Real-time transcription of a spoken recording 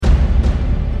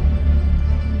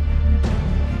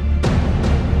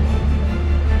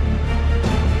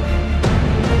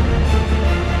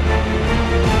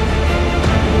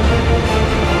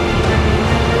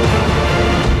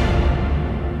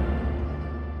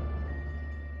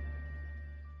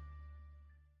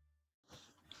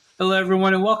Hello,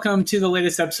 everyone, and welcome to the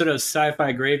latest episode of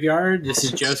Sci-Fi Graveyard. This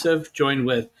is Joseph, joined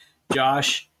with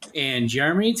Josh and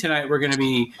Jeremy. Tonight, we're going to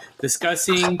be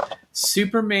discussing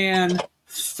Superman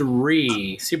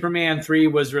 3. Superman 3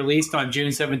 was released on June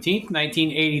 17th,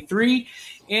 1983,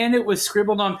 and it was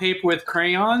scribbled on paper with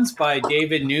crayons by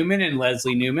David Newman and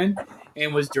Leslie Newman,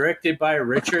 and was directed by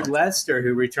Richard Lester,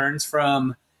 who returns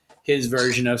from his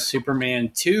version of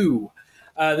Superman 2.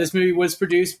 This movie was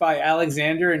produced by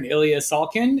Alexander and Ilya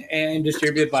Salkin and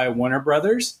distributed by Warner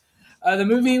Brothers. The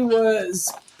movie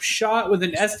was shot with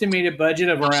an estimated budget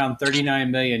of around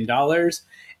 $39 million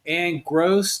and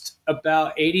grossed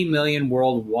about $80 million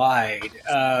worldwide.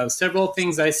 Several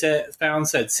things I found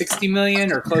said $60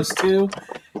 million or close to.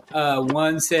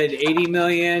 One said $80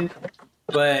 million,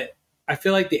 but I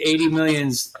feel like the $80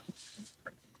 million's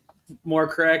more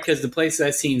correct because the places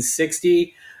I've seen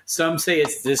 60. Some say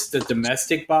it's just the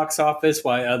domestic box office,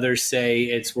 while others say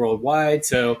it's worldwide.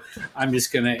 So I'm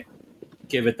just gonna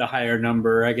give it the higher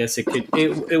number. I guess it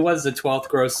was the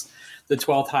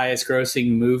 12th highest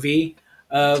grossing movie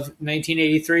of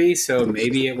 1983. So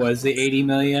maybe it was the 80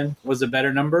 million was a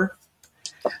better number.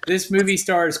 This movie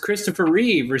stars Christopher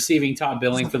Reeve receiving top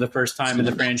billing for the first time in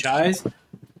the franchise,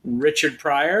 Richard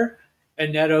Pryor,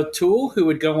 Annette O'Toole, who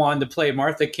would go on to play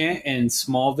Martha Kent in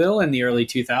Smallville in the early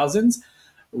 2000s,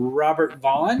 Robert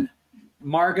Vaughn,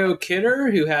 Margot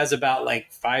Kidder, who has about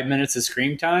 5 minutes of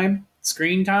screen time,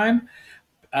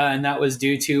 and that was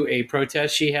due to a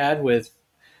protest she had with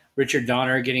Richard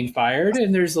Donner getting fired.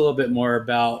 And there's a little bit more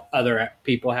about other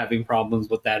people having problems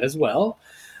with that as well.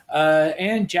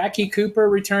 And Jackie Cooper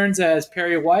returns as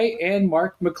Perry White, and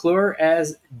Mark McClure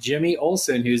as Jimmy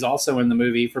Olsen, who's also in the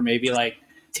movie for maybe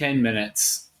 10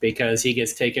 minutes because he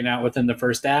gets taken out within the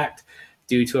first act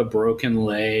due to a broken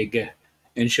leg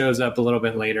and shows up a little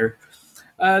bit later.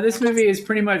 This movie is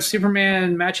pretty much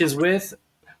Superman matches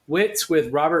wits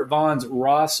with Robert Vaughn's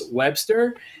Ross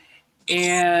Webster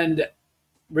and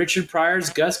Richard Pryor's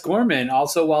Gus Gorman,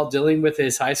 also while dealing with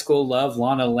his high school love,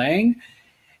 Lana Lang,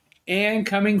 and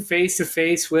coming face to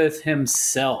face with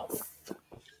himself.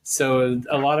 So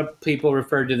a lot of people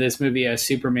referred to this movie as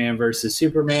Superman versus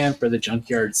Superman for the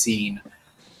junkyard scene.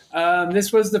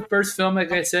 This was the first film,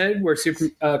 like I said, where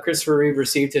Christopher Reeve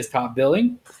received his top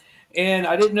billing. And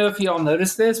I didn't know if y'all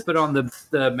noticed this, but on the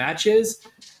matches,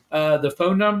 the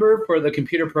phone number for the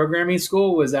computer programming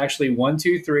school was actually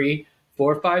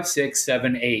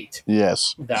 123-456-78.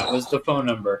 Yes. That was the phone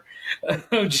number.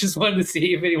 I just wanted to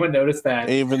see if anyone noticed that.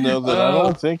 Even though I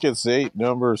don't think it's 8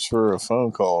 numbers for a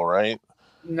phone call, right?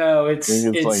 No, it's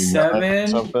 7.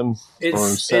 Something or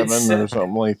 7 or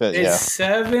something like that. It's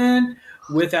 7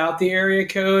 without the area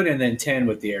code, and then 10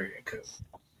 with the area code.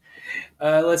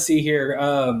 Let's see here.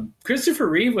 Christopher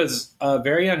Reeve was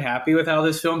very unhappy with how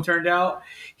this film turned out.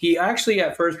 He actually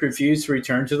at first refused to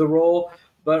return to the role,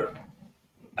 but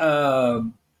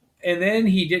and then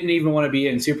he didn't even want to be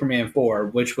in Superman 4,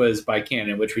 which was by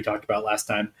Cannon, which we talked about last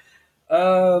time.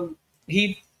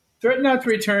 He threatened not to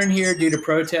return here due to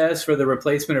protests for the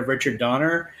replacement of Richard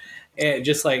Donner,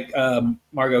 just like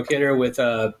Margot Kidder with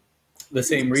the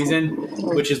same reason,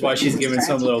 which is why she's given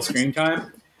some little screen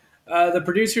time. The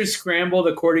producers scrambled,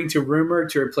 according to rumor,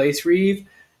 to replace Reeve,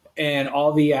 and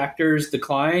all the actors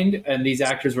declined. And these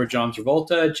actors were John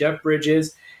Travolta, Jeff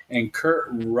Bridges, and Kurt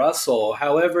Russell.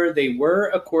 However, they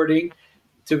were, according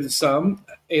to some,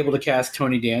 able to cast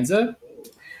Tony Danza.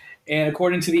 And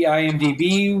according to the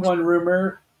IMDb, one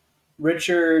rumor,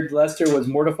 Richard Lester was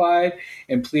mortified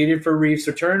and pleaded for Reeve's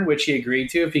return, which he agreed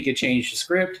to if he could change the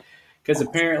script, because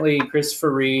apparently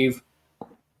Christopher Reeve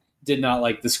did not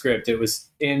like the script. It was,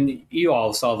 and you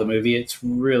all saw the movie. It's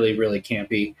really, really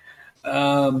campy.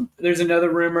 There's another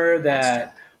rumor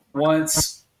that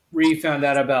once Reeve found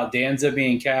out about Danza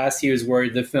being cast, he was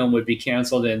worried the film would be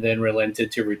canceled and then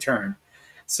relented to return.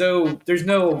 So there's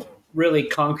no really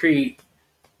concrete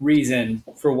reason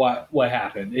for what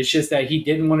happened. It's just that he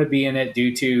didn't want to be in it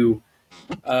due to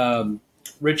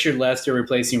Richard Lester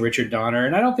replacing Richard Donner.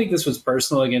 And I don't think this was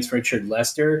personal against Richard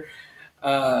Lester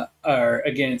or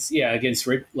against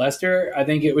Lester. I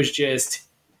think it was just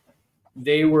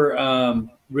they were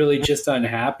really just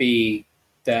unhappy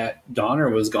that Donner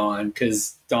was gone,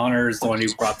 because Donner is the one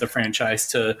who brought the franchise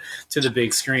to the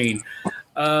big screen.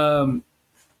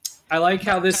 I like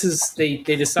how this is they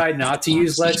decide not to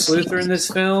use Lex Luthor in this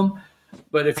film,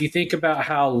 but if you think about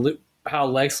how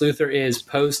Lex Luthor is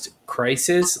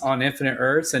post-Crisis on Infinite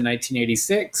Earths in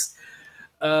 1986,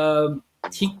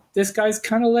 this guy's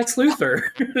kind of Lex Luthor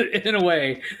in a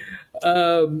way.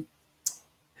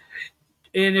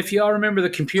 And if you all remember the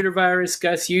computer virus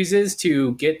Gus uses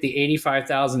to get the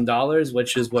 $85,000,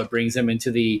 which is what brings him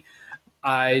into the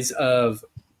eyes of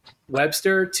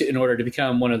Webster in order to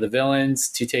become one of the villains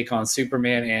to take on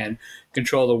Superman and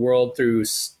control the world through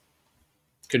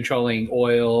controlling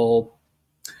oil.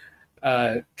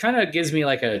 Kind of gives me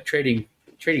like a trading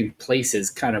places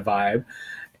kind of vibe.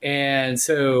 And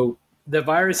so the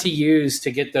virus he used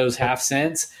to get those half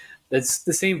cents, that's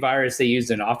the same virus they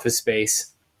used in Office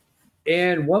Space.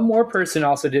 And one more person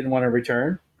also didn't want to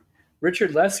return.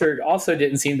 Richard Lessard also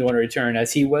didn't seem to want to return,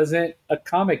 as he wasn't a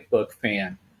comic book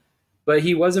fan. But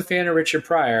he was a fan of Richard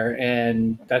Pryor,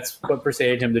 and that's what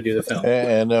persuaded him to do the film.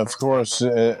 And of course,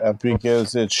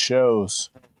 because it shows.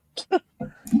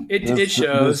 It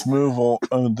shows.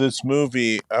 This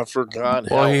movie, I forgot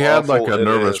how Well, he had like a awful it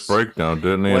nervous is. breakdown,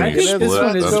 didn't he? Like, And he I think this split.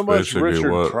 one is That's so much basically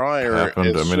Richard what Pryor,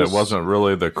 happened. I it's mean, it just- wasn't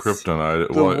really the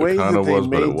kryptonite. The Well, way it kind that of they was,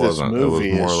 but it made this wasn't. It was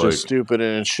movie more is like just stupid,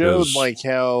 and it showed his- like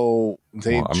how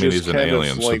they Well, I mean, just he's an kind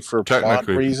alien, of so like for plot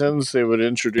technically reasons they would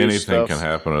introduce anything stuff. can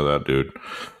happen to that dude.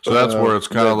 So that's where it's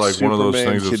kind of that like one of those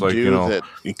Superman things. It's could like, do you know, that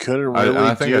you couldn't I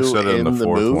really think I do said it in the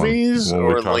fourth movies one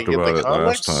when or we like talked in about the it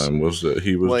comics. last time. Was that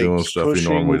he was Like doing stuff he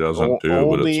pushing normally doesn't do, but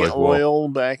only it's like, well, oil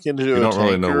back into you a don't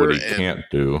really know what he tanker can't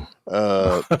do.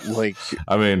 like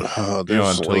I mean,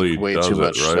 there's until like he way does too it,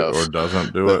 much right, stuff. or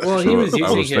doesn't do But- it. Well, So he was I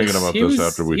using was thinking his, about he this was,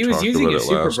 after we he was talked using about his it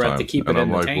super last breath time, to keep it and in I'm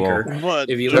the like, tanker. well, But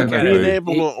If you look at being it,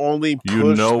 able to only push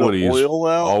you know what the he's oil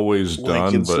out, always like, done,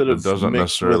 but instead it of doesn't mixed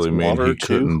necessarily with mean water he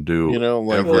couldn't do you know,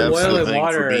 like everything. that's oil the and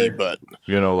thing for me. water- But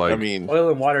You know, like, I mean, Oil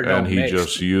and water don't and he mix.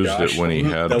 just used Josh. it when he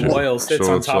had The to. oil sits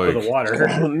So on it's top of like- the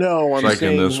water. no, I'm like in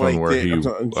saying this one like where he, you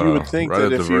would think right that at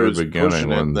the if he very was beginning pushing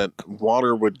when it, that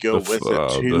water would go with it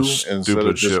too, the instead stupid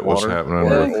of just shit was water happening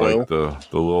or with oil. like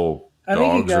the little I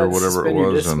think you dogs or got to whatever it suspend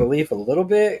your was, and disbelief a little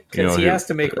bit because you know, he he- has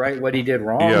to make right what he did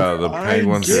wrong. yeah, the I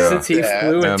penguins. get Yeah, Since he that,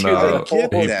 flew and, into I the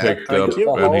get he that. picked I up get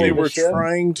what and they he were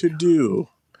trying to do.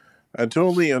 I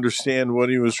totally understand what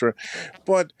he was trying,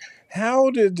 but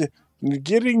how did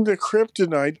getting the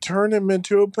kryptonite turn him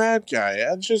into a bad guy?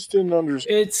 I just didn't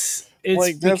understand. It's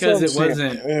Like that's because what I'm it saying.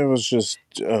 wasn't. It was just.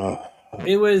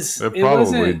 It was. It It probably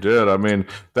wasn't. did. I mean,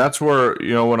 that's where,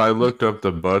 you know, when I looked up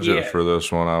the budget Yeah. for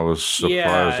this one, I was surprised.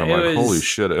 Yeah, I'm it like, was- holy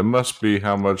shit! It must be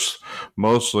how much,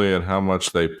 mostly, and how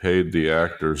much they paid the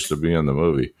actors to be in the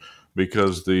movie,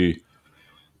 because the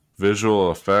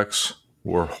visual effects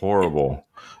were horrible.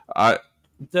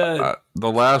 The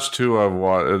The last two I've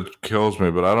watched, it kills me,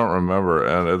 but I don't remember.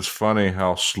 And it's funny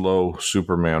how slow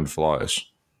Superman flies.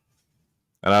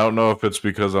 And I don't know if it's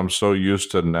because I'm so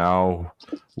used to now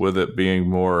with it being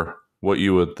more what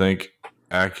you would think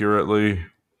accurately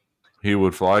he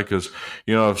would fly. Because,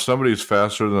 you know, if somebody's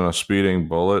faster than a speeding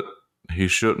bullet, he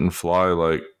shouldn't fly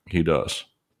like he does.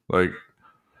 Like,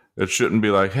 it shouldn't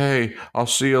be like, hey, I'll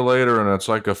see you later, and it's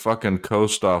like a fucking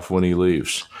coast off when he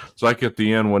leaves. It's like at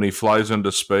the end when he flies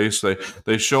into space,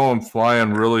 they show him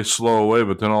flying really slow away,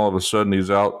 but then all of a sudden he's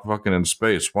out fucking in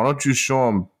space. Why don't you show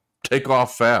him take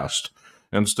off fast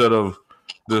instead of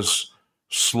this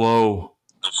slow?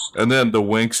 And then the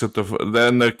winks at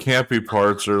then the campy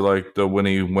parts are like the when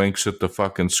he winks at the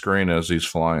fucking screen as he's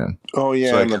flying. Oh yeah,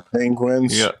 It's and like- the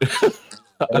penguins. Yeah,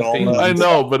 And all that. I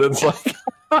know, but it's like.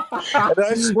 And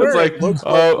I swear, It's like, it looks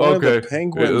like oh, one of okay. the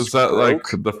penguins Is that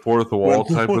broke like the fourth wall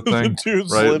when type one of thing? The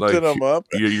dudes Right? lifted Like, him up.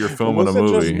 You're filming Was a it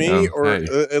movie. just me, and, or hey,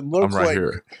 it looked I'm right like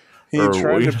here. he Or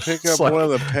tried we- to pick it's up like, one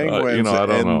of the penguins, you know, I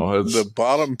don't and know. It's- the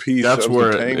bottom piece That's of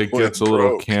where the it penguin gets a little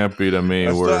broke. campy to me,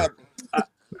 I where thought,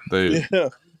 they, yeah,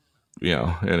 you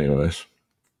know, anyways.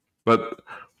 But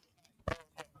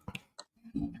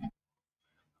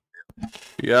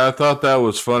yeah, I thought that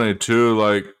was funny too.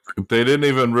 Like, they didn't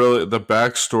even really, the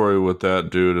backstory with that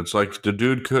dude, it's like the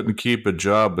dude couldn't keep a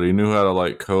job, but he knew how to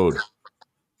like code.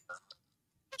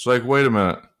 It's like, wait a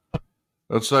minute.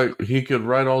 It's like he could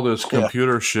write all this Yeah.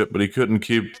 computer shit, but he couldn't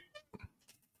keep.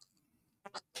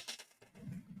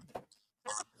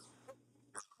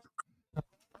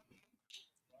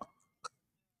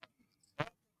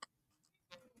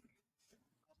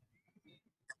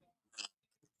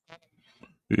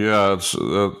 Yeah,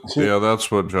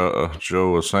 that's what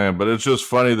Joe was saying. But it's just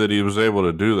funny that he was able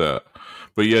to do that,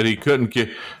 but yet he couldn't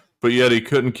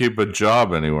keep a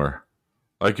job anywhere.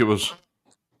 Like it was,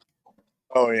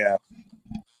 oh yeah,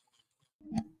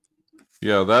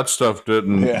 yeah, that stuff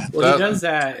didn't. Yeah. well, he does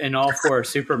that in all four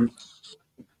Super.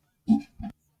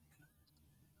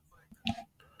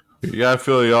 Yeah, I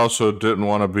feel he also didn't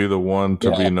want to be the one to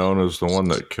Yeah. be known as the one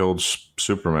that killed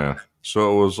Superman.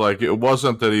 So it was like, it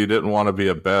wasn't that he didn't want to be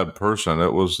a bad person.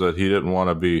 It was that he didn't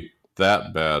want to be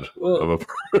that bad of a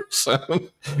person.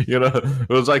 It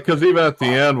was like, because even at the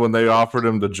end when they offered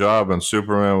him the job and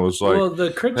Superman was like, the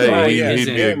kryptonite hey, he'd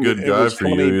be a good guy for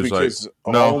you. He's like,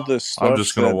 no, I'm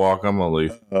just going to walk. I'm going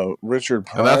to leave. Richard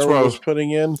Pryor was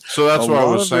putting in. So that's what I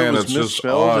was saying. It's just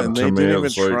odd and to they me. didn't even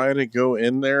It's like, try to go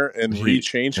in there and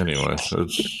rechange it. Anyway, it's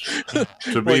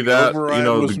to be Like, that, Override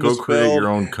was to go create misspelled, your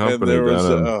own company. And there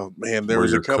was, then there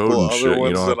was a couple of other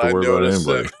ones that I noticed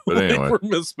that but anyway, were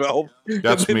misspelled.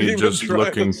 that's They me didn't just even try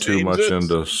looking to too change much it.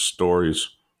 into stories.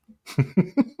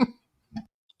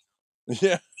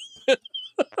 Yeah.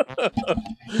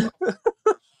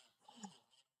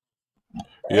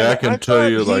 Yeah, I can tell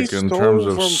you, like, in terms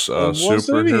of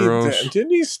superheroes,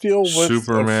 didn't he steal with,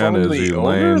 Superman from is the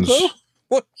owner, Elaine's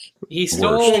though? He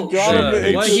stole got him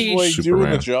She what hates he like doing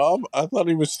the Superman. job. I thought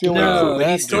he was stealing No, from that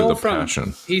he dude. stole the from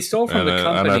passion. he stole from And, the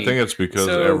company. and I think it's because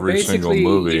so every single basically,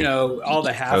 movie all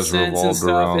the half has cents and revolved stuff.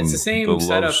 around It's the same the love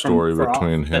setup story for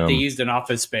between that they him used in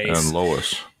Office Space. and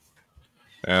Lois.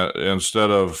 And instead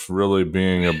of really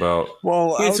being about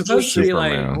Well, He was supposed to be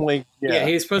like, yeah.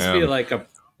 he was supposed to be like a.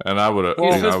 and I would He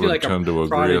was supposed I to be would like a tend to agree. It's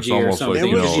prodigy or almost like, something,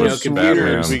 It was you know, just Batman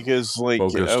weird because, like,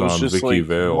 focused I was on just Vicky like,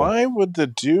 Vale, why would the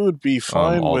dude be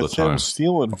fine all the with him time.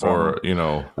 stealing from or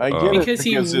him? I get it Because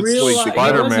he it's realized like, he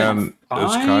Spider-Man wasn't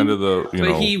is fine, kind of the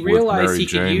but he with realized Mary he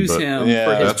could Jane, use but him Yeah,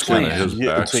 for his that's kind of plan. his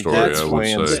Yeah, to backstory, get I would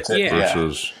plans say, to- yeah.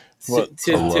 versus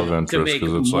to a love interest, make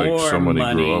because it's like more somebody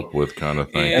money. grew up with kind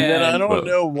of thing. And then I don't But-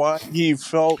 know why he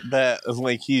felt that,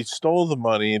 like, he stole the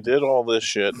money and did all this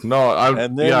shit. No,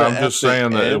 And then I'm at just the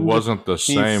saying that it end, wasn't the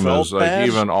same felt as, like, bad.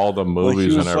 even all the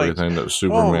movies was and like, everything that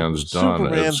Superman's done.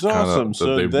 Superman's It's kind awesome. of So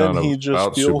that they've then done he just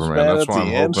about feels Superman. bad That's at why I'm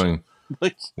the end. hoping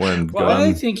Like, when Well, Gunn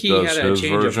I think he does had a his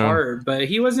change version, of heart, but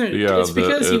he wasn't. yeah, it's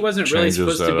because he wasn't really changes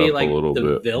supposed that to be up like a little the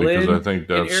bit, villain because I think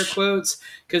in air that's. quotes.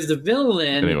 Because the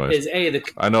villain Anyways. is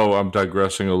I know I'm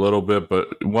digressing a little bit, but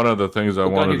one of the things I the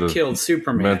guy wanted who to killed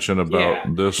Superman. mention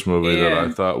about this movie that I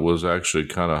And- thought was actually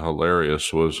kind of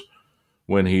hilarious was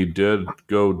when he did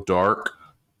go dark.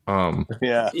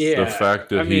 yeah. Yeah, The fact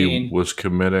that he was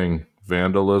committing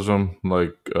vandalism,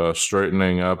 like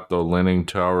straightening up the Leaning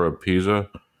Tower of Pisa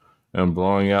and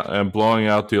blowing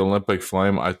out the Olympic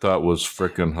flame, I thought was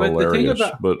freaking But the thing hilarious.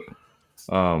 about- But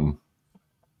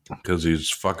because he's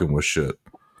fucking with shit.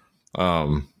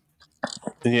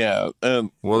 Yeah. And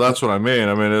Well, that's what I mean.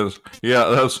 I mean, that's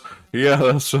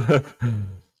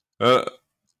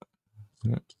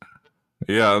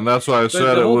yeah, and that's why I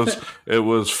said the it whole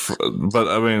was. But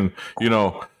I mean,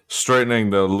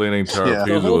 straightening the Leaning Tower Yeah. of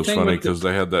The Pisa whole was thing funny with the- because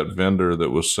they had that vendor that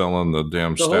was selling the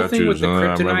damn the whole thing with statues, the and then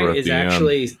I remember kryptonite at is the end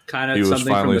actually kind of he was something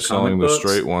from finally the selling comic the books.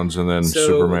 straight ones, and then So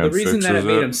Superman the reason fixes that it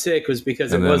made it. him sick was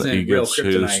because And it then wasn't he real gets he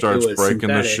kryptonite. starts it was breaking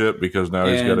synthetic. the shit because now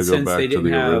he's got to And go since back they to didn't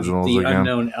the have originals the again.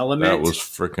 unknown element, That was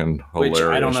freaking hilarious. which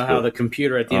I don't know how but, the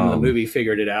computer at the end of the movie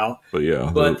figured it out. But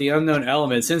yeah, But the unknown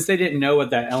element, since they didn't know what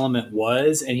that element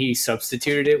was, and he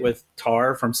substituted it with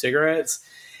tar from cigarettes,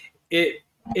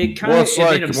 it kind well, of it's made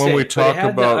like him when sick, we but talk it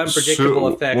had the about unpredictable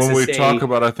effects. when we that, talk say,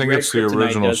 about, I think Red it's the Kryptonite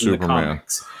original does in the Superman.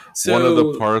 comics. So One of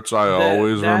the parts I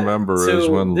always that- remember so is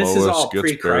when this is Lois all gets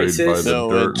buried by pre-crisis. the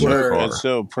dirt in the and car.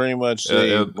 so pretty much they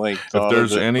If thought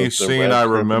there's of it any with the scene red I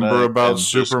remember kryptonite about and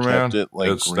just Superman, kept it, like,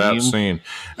 it's green. that scene.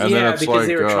 And yeah, then it's because like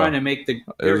they were trying to make the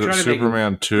they were is it trying to make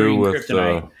Superman 2 green with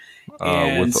kryptonite.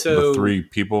 And with so the three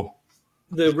people?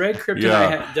 the red kryptonite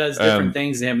Yeah, does different and-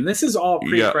 things to him. And this is all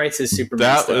pre-crisis Superman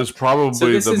That stuff. is probably So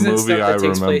this the isn't movie stuff I that takes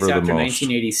remember place the after most.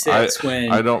 1986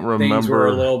 when I don't things were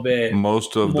a remember little bit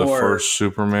most of the more first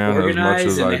Superman as much organized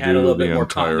as and I they had a do little the bit more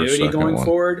entire continuity second going one.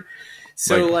 forward.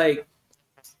 So Like- like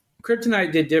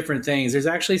Kryptonite did different things. There's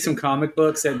actually some comic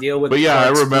books that deal with But yeah, I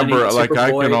Clark remember, splitting like,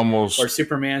 I Superboy can almost or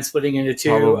Superman splitting into two.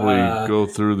 probably go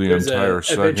through the there's entire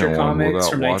Adventure second one Comics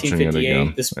without from watching it 1958, again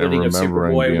the and splitting of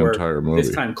remembering Superboy, the where entire movie.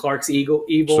 this time Clark's evil,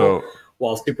 So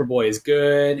while Superboy is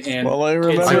good. And Well, I I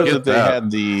remember get that they that.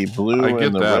 had the blue I get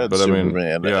and the that, red but I mean,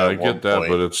 Superman. yeah, I at get one that, point.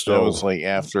 but it's that still was like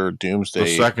after Doomsday.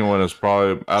 the second one is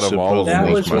probably out of all of That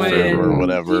them was was my when- favorite or one.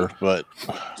 whatever. But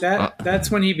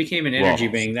that's when he became an energy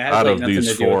being. That has out like of nothing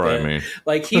these to do four, with I it. mean,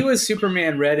 Like he was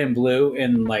Superman red and blue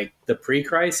in like the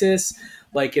pre-crisis,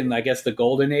 like in I guess the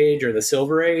Golden Age or the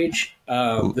Silver Age.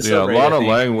 The Silver Age, I Lana think.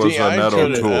 Lang was See, I Annette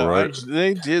couldn't- O'Toole, right?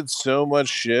 they did so much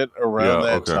shit around Yeah,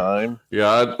 that okay. time.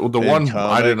 Yeah, the in one I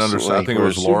comics, didn't understand. I like, think it where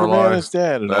was Superman Lorelai. is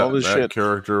dead and all this that shit.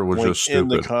 character was Like, just in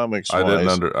the stupid. comics, I didn't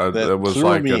wise, under. that It was threw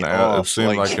like me an. off, It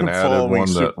seemed like an added following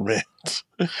one that Superman.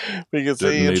 Because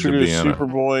they didn't need to be introduced in it.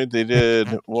 Superboy. They did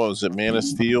what was it, Man of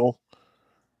Steel,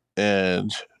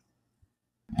 and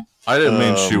I didn't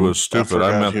mean she was I stupid.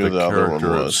 I forgot meant who the the other one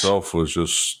character was. itself was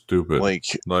just stupid. Like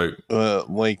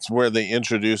where they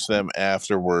introduced them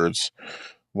afterwards,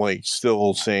 like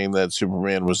still saying that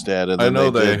Superman was dead, and I then know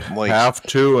they did, like, have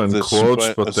to in the quotes,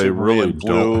 Super- but they Superman really Blue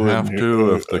don't have and,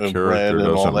 to if the red character and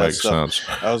all doesn't that make stuff.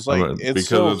 sense. I was like, it's because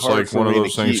so it's hard like for one of me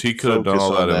those to things keep he could have done focus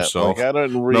all that on himself. Like, I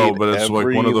didn't read No, but it's like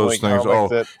one of those things. comic Oh,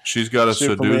 that she's got to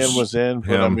Superman seduce was in,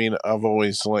 but I him mean, I've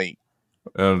always like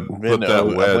and been put that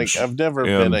like wedge. I've never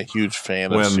in been a huge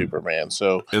fan of when Superman,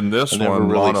 so in this I never one,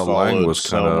 really Lana Lang followed was kind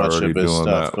so of much already of his doing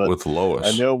stuff. that But with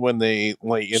Lois. I know when they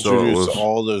like So it introduced was-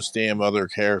 all those damn other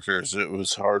characters, it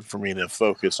was hard for me to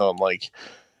focus on like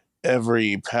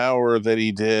every power that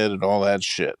he did and all that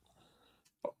shit.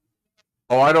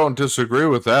 Oh, I don't disagree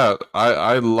with that.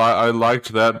 I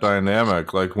liked that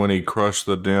dynamic, like when he crushed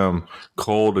the damn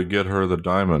coal to get her the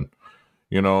diamond,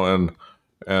 you know,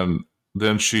 and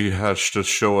then she has to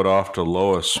show it off to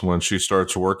Lois when she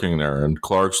starts working there, and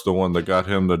Clark's the one that got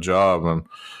him the job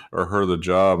or her the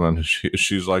job, and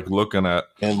she's like looking at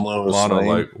And Lois Lana Lane,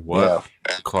 like, what?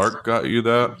 yeah. Clark got you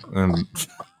that? And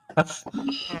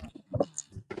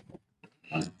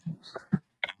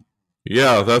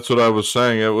yeah, that's what I was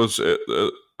saying.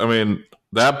 I mean,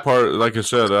 that part, like I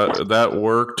said, that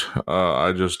worked.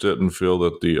 I just didn't feel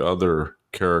that the other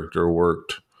character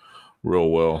worked real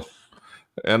well.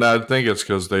 And I think it's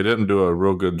because they didn't do a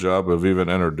real good job of even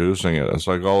introducing it. It's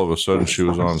like all of a sudden she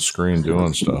was on screen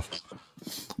doing stuff.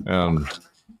 And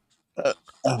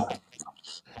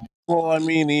well, I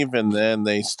mean, even then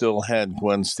they still had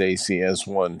Gwen Stacy as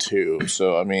one too.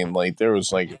 So I mean, like there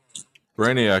was like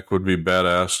Brainiac would be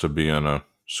badass to be in a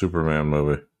Superman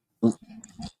movie.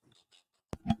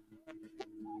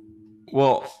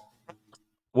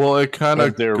 Well, it kind of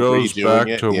Like they're goes redoing back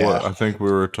it, to yeah. what I think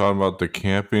we were talking about, the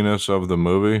campiness of the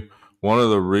movie. One of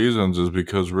the reasons is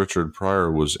because Richard Pryor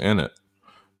was in it.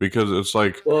 Because it's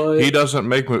like, Well, he doesn't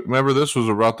make... Remember, this was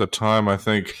about the time, I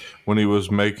think, when he was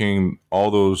making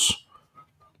all those...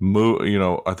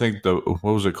 I think what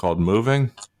was it called?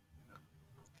 Moving?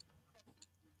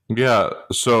 Yeah,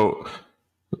 so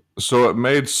it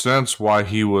made sense why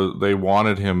they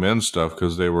wanted him in stuff,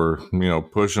 because they were,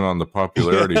 pushing on the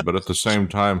popularity. But at the same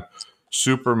time,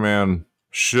 Superman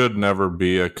should never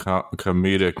be a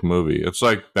comedic movie. It's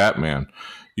like Batman.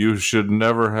 You should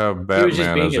never have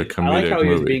Batman as a comedic I like how he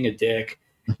was movie. being a dick.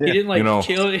 He didn't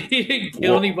he didn't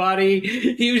kill anybody.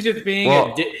 He was just being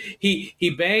a dick. He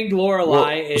banged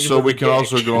Lorelai. So we can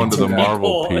also go into the to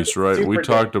Marvel people. piece, right? We Super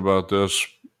talked about this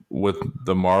with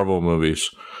the Marvel movies.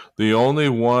 The only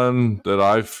one that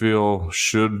I feel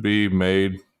should be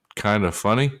made kind of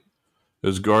funny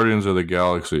is Guardians of the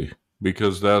Galaxy,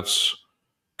 because that's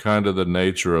kind of the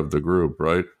nature of the group,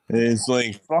 right? it's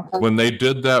like When they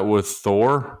did that with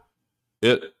Thor,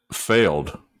 it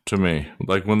failed to me.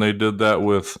 Like when they did that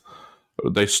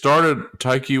they started,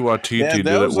 Taika Waititi did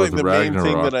it with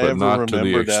Ragnarok, but not to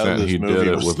the extent he did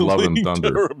it with Love and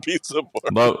Thunder.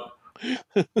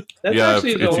 That's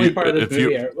actually the only part of this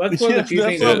movie. That's one of the few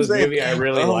things about this movie I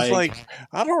really like.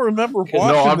 I don't remember watching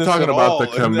No, I'm this talking at about all.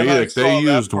 the And then I comedic. saw They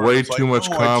that used part. way It's too like, much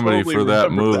oh, I comedy totally for that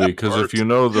remember movie. that Because part. if you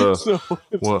know the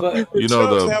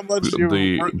shows how much you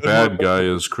the bad guy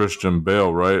is Christian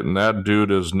Bale, right? And that dude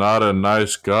is not a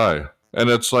nice guy. And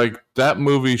it's like, that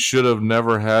movie should have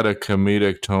never had a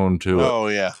comedic tone to it. Oh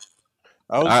yeah,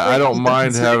 I don't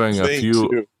mind having a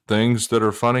few things that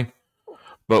are funny,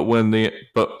 but when the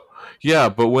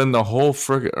whole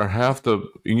or half the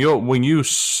when you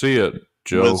see it,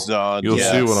 Joe, you'll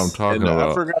see what I'm talking about.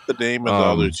 I forgot the name of the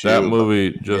other two. That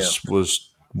movie just was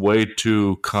way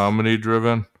too comedy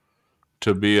driven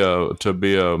to be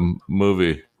a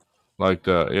movie like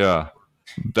that.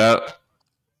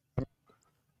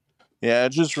 Yeah, I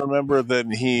just remember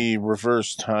that he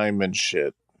reversed time and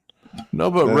shit.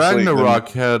 No, but That's Ragnarok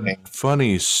had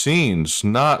funny scenes.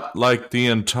 Not like the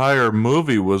entire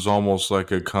movie was almost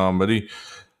like a comedy.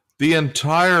 The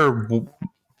entire...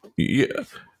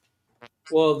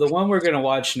 Well, the one we're going to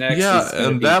watch next is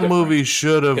and that movie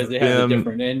should have been a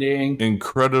different ending,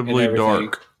 incredibly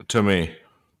dark to me,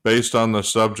 based on the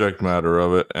subject matter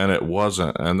of it, and it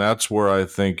wasn't. And that's where I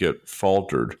think it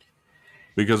faltered.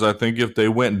 Because I think if they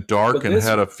went dark and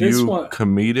had a few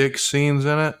comedic scenes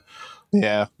in it,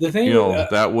 Yeah. The thing,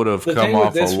 that would have the come thing with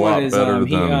off a this one lot is, better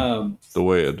he, than the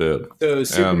way it did. so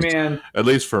Superman, At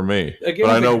least for me. again,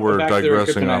 But I know the we're back to the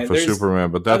digressing Kryptonite, off of there's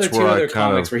Superman, but that's two where I other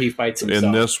kind comics of, where he fights himself.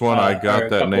 in this one, I or got a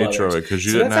that couple nature others. of it, because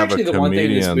you So didn't that's have a actually the one thing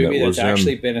in this comedian movie that that's was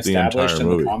actually in been the established entire in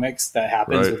the movie. comics that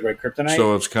happens Right? with Red Kryptonite.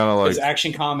 So it's kind of like, is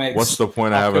Action Comics. what's the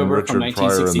point of having October from Richard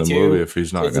Pryor in the 1962 movie if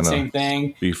he's not It's the going same to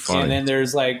thing. be funny? And then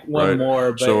there's like one Right.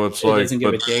 more, but So it's it like, doesn't give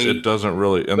a but date. it doesn't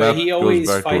really, and But that he goes always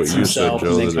back to what fights you said, himself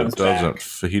and Joe, then that comes it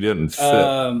doesn't, back. he didn't fit.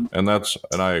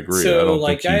 And I agree. So, I don't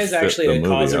like, think he that is fit actually the the movie.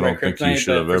 cause I of Red don't think he Kryptonite, should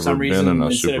but have for ever some been reason, in a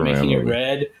instead of Superman making it movie.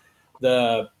 red,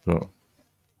 the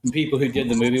people who did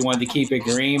the movie wanted to keep it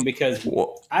green because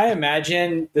I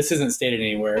imagine, this isn't stated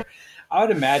anywhere, I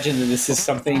would imagine that this is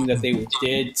something that they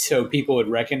did so people would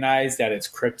recognize that it's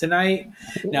kryptonite.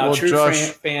 Now, Well, true Josh,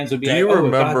 fans would be do like, you "Oh God, they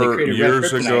remember created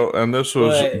years red kryptonite." ago, and this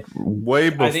was But way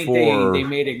I think before they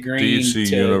made it green DC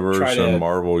to Universe try to and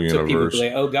Marvel so people Universe? be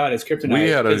like, "Oh God, it's kryptonite." We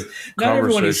had a 'Cause not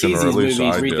everyone who conversation, sees or at these least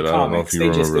movies I read did. the I don't know comics. if you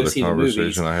They just remember go the see the movies.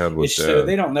 conversation I had with It's so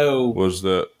they Dad. don't know Was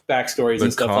that backstories the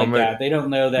and stuff like comic that. They don't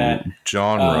know that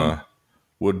genre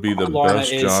would be the Lorna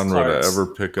best is genre to Clark's ever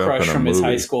pick up crush in a from his high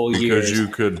movie, school because years. you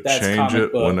could That's change comic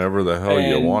it book. whenever the hell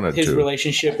you And wanted his to.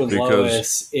 relationship with Because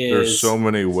Lois there's is so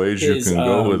many ways you his, can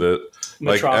go with it.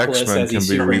 Like Metropolis X-Men as can he's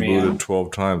be Superman rebooted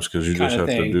 12 times because you just kind of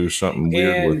have to thing. do something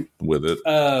weird And with it.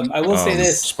 I will say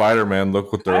this: Spider-Man,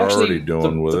 look what they're already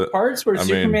doing with the it. parts where I mean,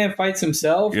 Superman fights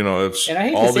himself. it's And I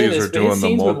hate to all say these this, are but his doing the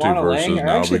scenes with Lana Lang multiverses are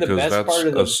now, actually the because best that's part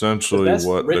of the essentially best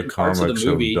what the written parts of comics the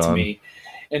movie have to done. me.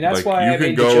 And that's Like, why you I can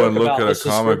made the go joke and look about at a this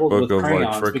just comic scribbled book with of like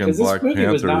crayons, freaking because this Black movie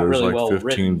was Panther. not There's really like well 15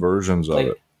 written. versions of Like,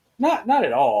 it, not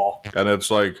at all. and it's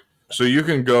like, so you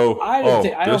can go, I don't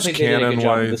this think they did a canon good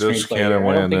job way, with the this screenplay canon here. I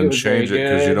way, don't and think it then was very change it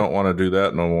because you good. don't want to do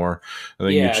that no more, and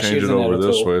then you Yeah, she change was it in over that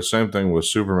this too. way. Same thing with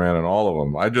Superman and all of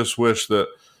them. I just wish that,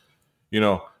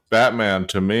 Batman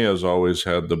to me has always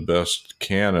had the best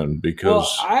canon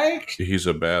because he's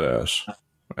a badass.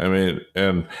 I mean,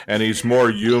 and he's more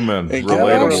human, It kind of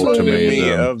relatable to reminded me me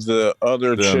than of the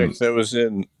other than chick that was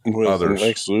in with others.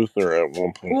 Lex Luthor at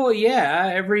one point. Well,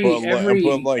 yeah, But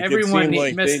like it everyone seemed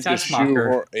like they missed just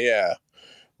Tessmacher. yeah,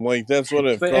 like that's what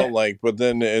it But felt like. But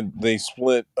then they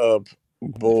split up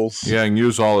both. Yeah, and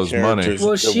use all his money. characters.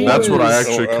 Well, It she That's what I was-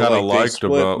 actually or, kind of they liked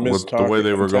split about Miss with the way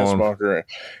they Tucker were and going. Tessmacher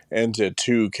into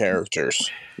two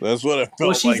characters. That's what it felt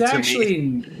Well, she's like to me.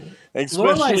 actually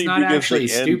Especially not because actually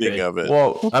the ending stupid. of it.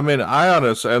 Well, I mean,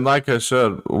 and like I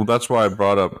said, that's why I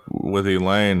brought up with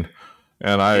Elaine,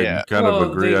 and I kind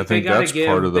of agree. I think that's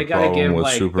part of the problem with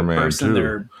Superman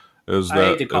too, is I hate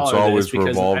that to call it's her this always because I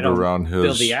revolved don't around feel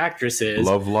his the actress is,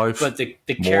 love life, but the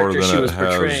more character than she it was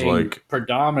has, portraying like,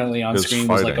 predominantly on his screen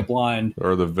was like a fighting. blonde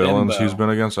or the villains bimbo. he's been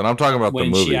against. And I'm talking about the when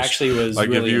movies. she actually was Like,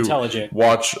 if really you intelligent.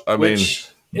 watch, I mean, Which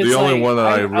the it's only like, one that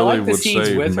I really like the would scenes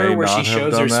say with may her where not she have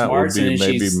shows done her that would smarts be and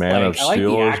maybe she's Man like, of I like the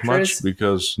Steel as actress, much,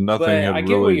 because nothing but had I get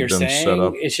what really you're been saying. set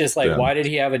up. It's just like, then. why did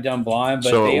he have a dumb blonde?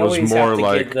 But So they it was always more have to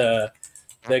like- give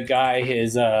the guy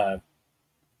his the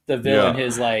villain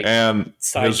his like and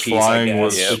side his piece, flying I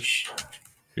was guess.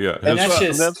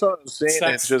 his, That's what I'm saying.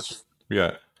 that's- It just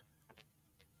yeah.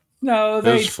 No,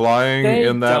 His flying they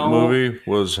in that don't. movie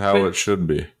was how But- it should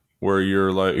be, where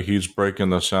you're like, he's breaking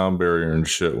the sound barrier and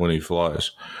shit when he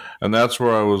flies. And that's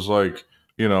where I was like,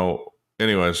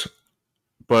 anyways.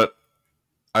 But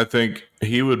I think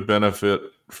he would benefit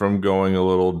from going a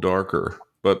little darker.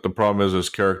 But the problem is his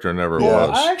character never Well,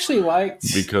 was. I actually liked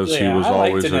Because he was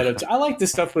always I liked the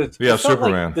stuff with Yeah, I felt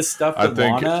Superman. Like the stuff I with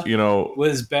think, Lana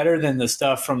was better than the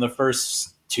stuff from the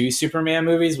first two Superman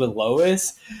movies with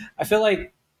Lois. I feel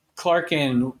like Clark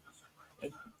and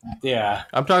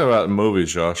I'm talking about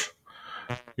movies, Josh.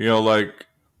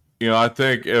 I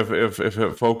think if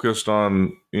it focused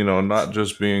on, not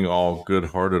just being all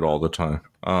good-hearted all the time.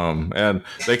 And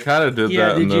they kind of did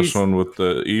that in this one with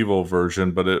the evil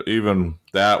version, but even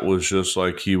that was just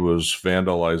like he was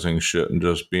vandalizing shit and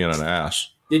just being an ass.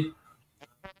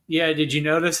 Did you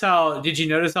notice how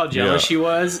jealous she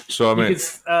was? So I mean,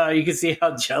 you could see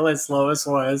how jealous Lois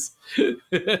was.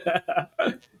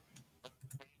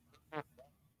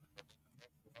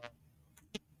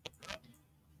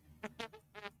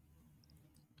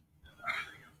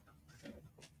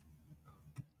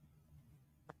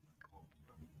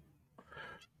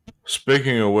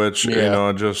 speaking of which,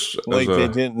 just like they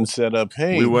didn't set up.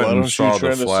 Hey, we went why and don't saw you try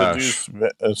The to Flash,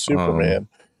 seduce Superman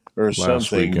or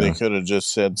something? weekend. They could have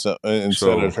just said something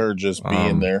instead of her just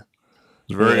being there.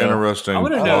 It's very interesting. I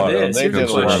want to know this. They Here's did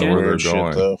a a lot of question. where they're weird shit,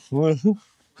 going. though.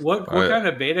 What kind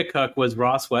of beta cuck was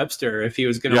Ross Webster if he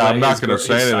was going to? Yeah, I'm not going to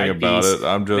say anything about it.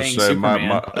 I'm just saying my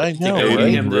I know,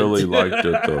 Aiden really liked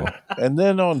it though. And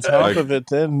then on top of it,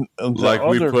 then like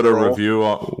we put a review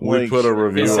on, we put a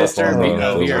review up on the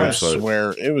website. I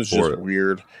swear it was just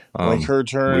weird. Like her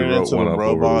turning into the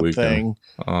robot thing.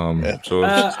 I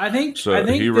think he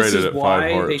this rated is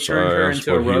why they turned her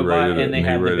into a robot and they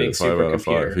had the big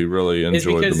supercomputer. He really enjoyed it's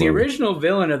because the movie. Original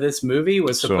villain of this movie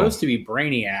was supposed to be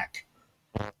Brainiac,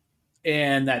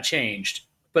 and that changed.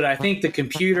 But I think the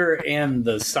computer and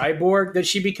the cyborg that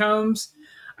she becomes,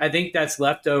 I think that's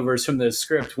leftovers from the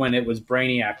script when it was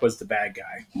Brainiac was the bad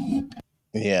guy.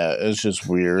 Yeah, it's just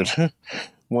weird.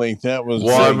 Like that was.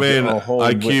 Well, I mean,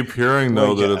 I keep hearing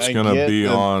though that it's going to be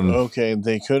on. Okay,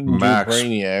 they couldn't Max, do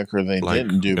Brainiac, or they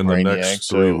didn't do in Brainiac. The next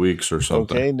 3 weeks or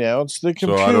something. Okay, now it's the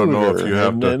computer. So I don't know if you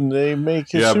have and to. then they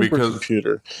make a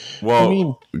supercomputer. Well, I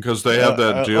mean, because they have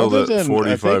that deal that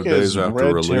 45 days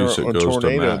after release it goes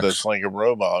to Max. That's like a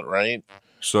robot, right?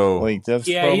 So like that's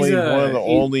probably one of the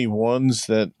only ones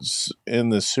that's in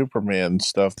the Superman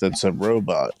stuff that's a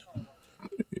robot.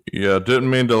 Yeah, didn't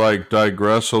mean to like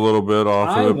digress a little bit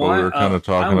off of it, but we were kind of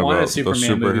talking about the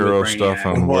superhero stuff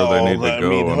and where they need to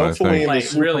go. And I think in the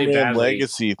Superman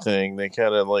Legacy thing, they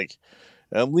kind of like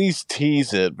at least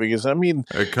tease it because I mean,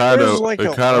 it kind of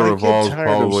revolves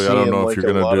probably. I don't know if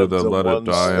you're gonna do the Let It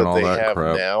Die and all that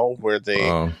crap now, where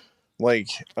they. Like,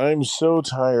 I'm so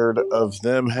tired of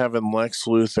them having Lex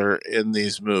Luthor in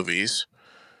these movies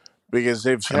because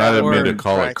they've had I didn't mean to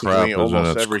call it crap as in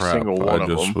almost it's every crap. single one I of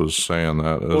just them. was saying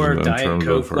that. Or Diet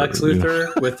Coke Lex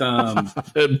Luthor with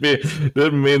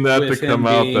didn't mean that to come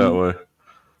out that way.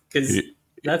 Because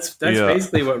that's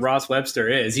basically what Ross Webster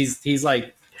is.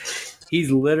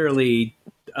 He's literally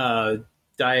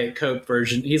Diet Coke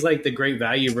version. He's like the Great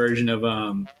Value version of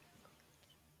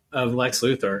Lex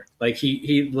Luthor. Like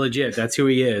he legit, that's who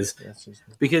he is.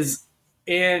 Because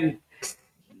I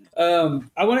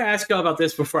want to ask y'all about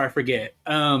this before I forget.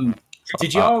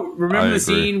 Did y'all remember the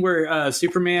scene where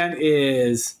Superman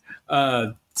is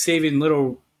saving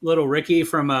little Ricky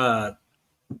from the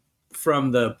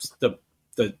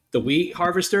wheat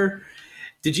harvester?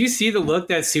 Did you see the look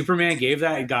that Superman gave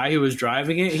that guy who was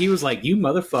driving it? He was like, "You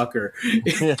motherfucker!"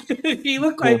 Yeah. he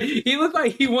looked like he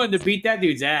wanted to beat that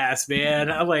dude's ass, man.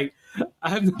 I'm like,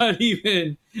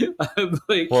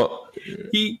 well,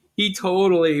 he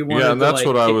totally wanted. Yeah, and that's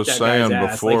what I was saying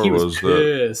before like, was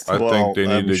that I think they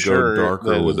need to go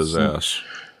darker with his ass,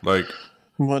 like.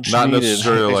 Not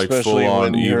necessarily like full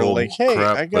on evil like, hey,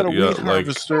 crap, I got a wheat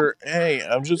harvester. Hey,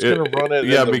 I'm just gonna run it.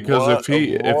 Yeah, because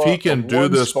if he can do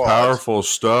this powerful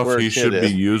stuff, he should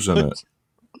be using it.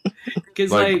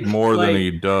 Like more than he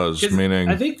does. Meaning,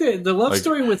 I think the love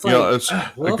story with it's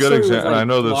a good example. I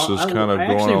know this is kind of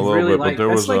going a little bit, but there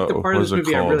was the part of this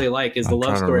movie I really like is the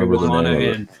love story with Lana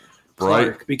and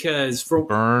Clark, because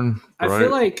I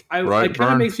feel like it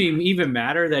kind of makes me even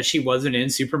madder that she wasn't in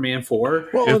Superman 4.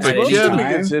 Well,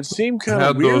 it seemed kind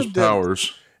of weird those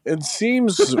powers. It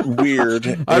seems weird.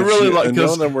 I really like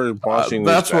because we're watching.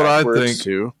 That's what I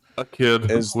think a kid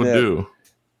would do.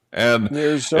 And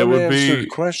there's it would be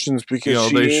questions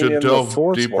because they should delve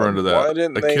deeper into that.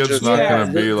 The kid's not going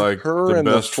to be like the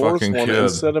best fucking kid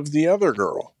instead of the other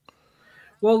girl.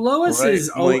 Well, Lois is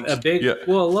a big. Yeah.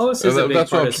 Well, Lois is a big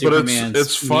part of Superman's. But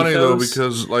it's funny though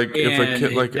because like if a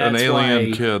kid, like an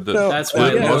alien kid that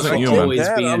wasn't human,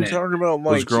 I'm talking about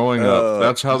was growing up.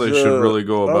 That's how they should really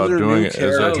go about doing it.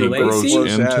 Is that he grows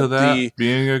into that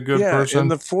being a good person. In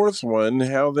the fourth one,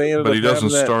 how they ended up, but he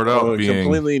doesn't start out being a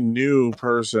completely new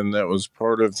person that was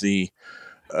part of the.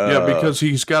 Because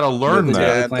he's got to learn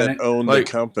that owned the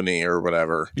company or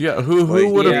whatever. Yeah, who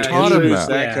would have taught him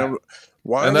that?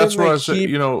 Why and that's why I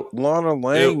said, Lana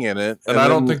Lang in it, and I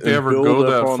don't think they ever go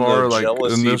that far. Like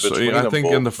in this, I think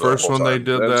in the first one they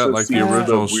did that, like the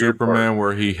original Superman,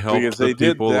 where he helped the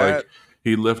people, like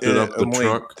he lifted up the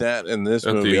truck. That in this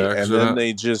movie, and then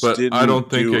they just didn't. I don't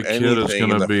think a kid is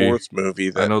going to be. Fourth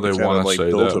movie I know they want to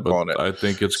say that, but I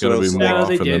think it's going to be more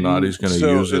often than not. He's going to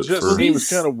use it for. It was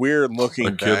kind of weird looking.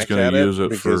 A kid's going to use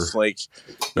it because, like,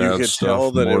 you could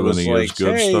tell that it was like,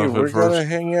 hey, we're going to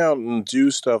hang out and do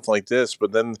stuff like this,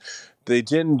 but then. They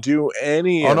didn't do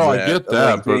any of that. I get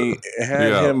that. Like, they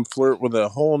had him flirt with a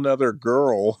whole nother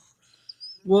girl.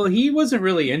 Well, he wasn't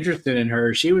really interested in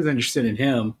her. She was interested in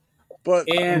him. But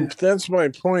And that's my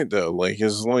point, though. Like,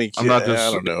 is like I'm not I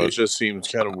just. don't know. It just seems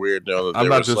kind of weird now that I'm there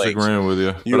not was like disagreeing with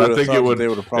you, you but I would have think thought that they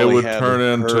would have it probably would had turn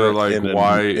into her like in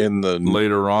why the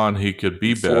later on he could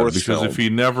be bad, fourth because if film, he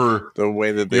never, the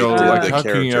way that they you know, did like the how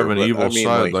can you character. have an But evil I mean,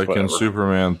 side like like in whatever.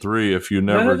 Superman 3 if you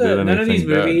never did none of these anything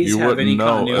bad? movies You have any wouldn't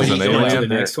know as continuity an going to alien.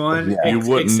 the next one. Yeah. You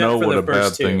wouldn't except know for what the a bad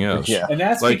first thing two. is. Yeah. And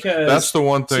that's Like because that's the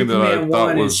one thing that I Superman thought 1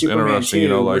 and was Superman interesting. You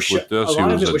 2 know, were like with a this, he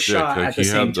lot of was it a was dick. shot Like at the he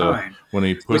same had the time. when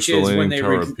he puts Which the is when Leaning they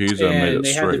Tower of Pisa and made it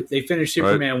straight. they finished Right?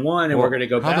 Superman 1 and Well, we're going to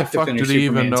go how the back to fuck finish did he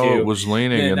Superman even know 2. it was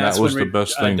leaning, Then and that's that was when the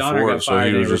best thing Donner for got it? So fired he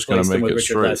and was they just going to replaced him make with it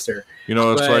Richard straight. Lester. You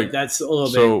know, it's But like that's a little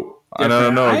bit so. I different.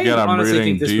 don't know. Again, I I'm honestly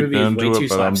reading think this deep movie is way into too it,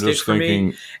 but I'm slapstick just for me.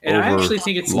 thinking And I over actually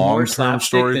think it's more long-term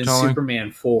slapstick than storytelling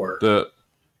Superman 4. that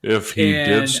if he did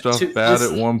And stuff bad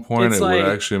at one point, it's it would like,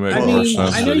 actually make I more mean,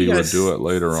 sense I know that you he would gotta do it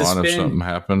later on if something suspend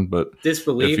happened. But if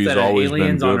disbelief he's that always been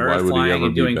aliens on good, why Earth would he flying ever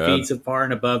and be doing bad? feats far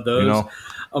and above You those know,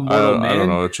 immortal I don't men.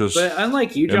 know. It's just But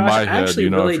unlike you, in Josh, my I head, actually you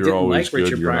know, really if you're didn't always like Richard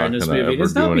good, you're Pryor in not this going to movie. And ever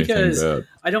it's not do anything because bad.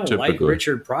 I don't like Typically,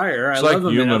 Richard Pryor. I it's love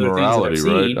like him in human other things that I've morality,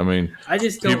 right? seen. I mean, I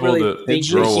just don't people really that think It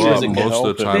that just he was a didn't good most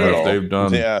of the help him time, at if all. they've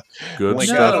done Yeah, good like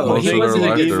stuff No, most he of their wasn't a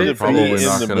life, good they're fit for probably this.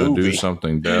 not in the going to do movie.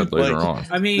 something bad later Like, on.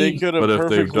 I they mean, could have But if they've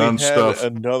perfectly done had stuff,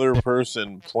 another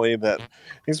person play that.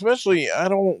 Especially, I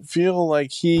don't feel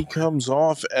like he comes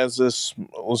off as a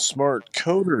smart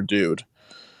coder dude.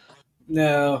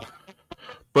 no.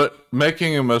 but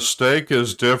making a mistake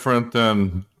is different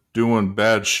than doing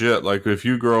bad shit. Like if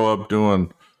you grow up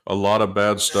doing a lot of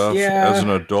bad stuff as an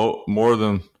Yeah. adult, more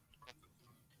than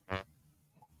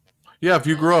yeah, if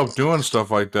you grow up doing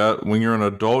stuff like that when you're an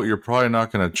adult, you're probably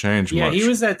not going to change Yeah, he much.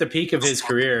 was at the peak of his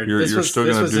career. You're still This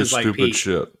going to was do his like stupid peak.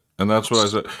 shit. And that's what I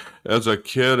said. As a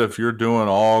kid, if you're doing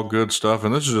all good stuff,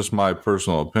 and this is just my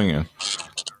personal opinion,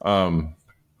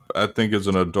 I think as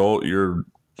an adult,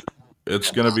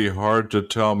 it's going to be hard to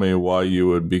tell me why you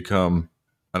would become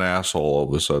an asshole all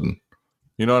of a sudden.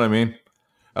 You know what I mean?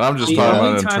 And I'm just The talking only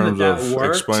about in time terms that of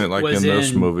worked explaining, like was in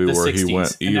this in movie the where 60s, he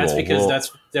went and that's evil. because Well,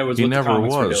 that was he what the never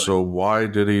comics were was. doing. So why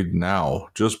did he now?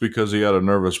 Just because he had a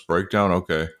nervous breakdown?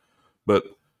 Okay. But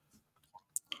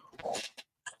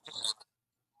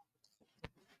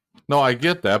no, I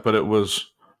get that, but it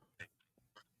was.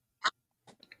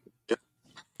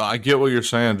 I get what you're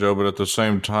saying, Joe, but at the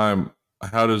same time,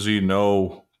 how does he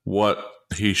know what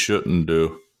he shouldn't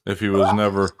do if he was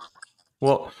never.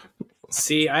 Well,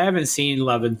 See, I haven't seen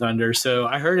Love and Thunder, so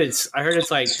I heard it's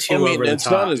like I too mean, over the it's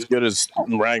not top. as good as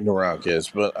Ragnarok is,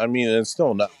 but I mean, it's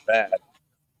still not bad.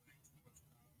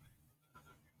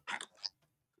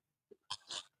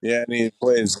 Yeah, and he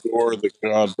plays Thor the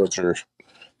God Butcher.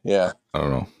 Yeah. I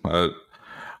don't know.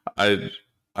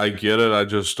 I get it. I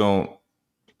just don't.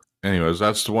 Anyways,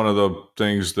 that's one of the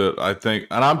things that I think,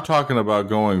 and I'm talking about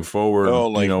going forward. Oh,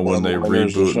 like when they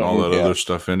one-liners or reboot and all something? that Yeah. other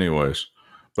stuff. Anyways,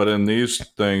 but in these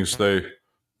things,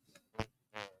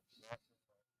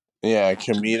 Yeah,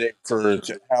 comedic for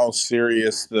how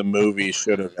serious the movie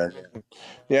should have been.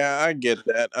 Yeah, I get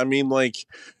that. I mean, like,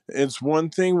 it's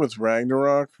one thing with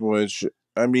Ragnarok, which,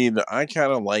 I mean, I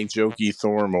kind of like jokey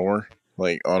Thor more,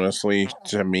 like, honestly,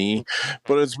 to me.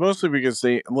 But it's mostly because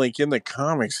they, like, in the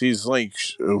comics, he's, like,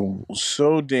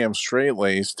 so damn straight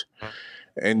laced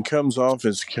and comes off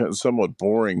as somewhat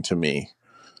boring to me.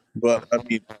 But, I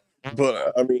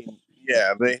mean,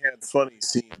 yeah, they had funny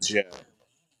scenes, yeah.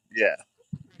 Yeah.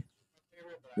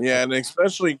 Yeah, and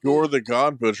especially Gore the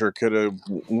God Butcher could have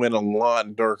went a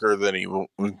lot darker than he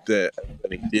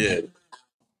did.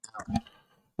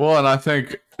 well, and I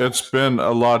think it's been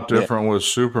a lot Yeah. different with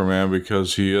Superman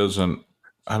because he isn't.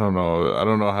 I don't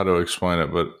know how to explain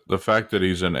it, but the fact that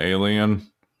he's an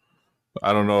alien,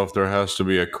 I don't know if there has to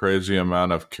be a crazy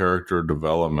amount of character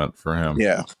development for him.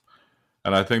 Yeah,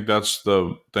 And I think that's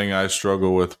the thing I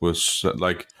struggle with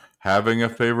like having a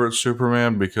favorite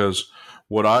Superman, because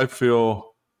what I feel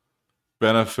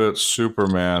benefits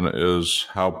Superman is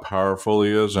how powerful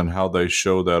he is and how they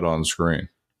show that on screen.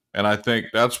 And I think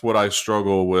that's what I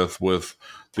struggle with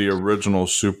the original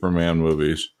Superman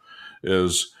movies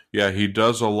is, yeah, he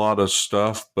does a lot of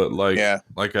stuff, but like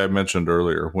I mentioned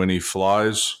earlier, when he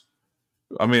flies,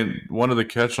 I mean, one of the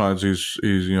catch lines, he's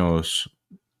his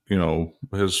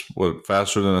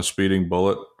faster than a speeding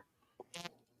bullet.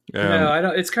 And No, I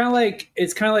don't. It's kind of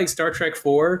like Star Trek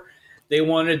 4. They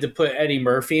wanted to put Eddie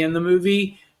Murphy in the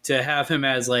movie to have him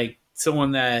as like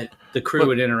someone that the crew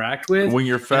would interact with. when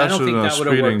you're And I don't faster think than a that would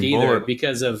have worked speeding either bullet,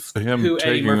 because of him who Eddie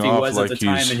taking Murphy off was at like the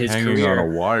time he's in his hanging career.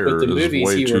 on a wire With the is movies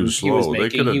way he too was slow. They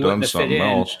making, could he have done wouldn't have fit something in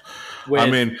else. with I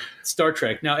mean, Star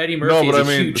Trek. Now Eddie no, Murphy but is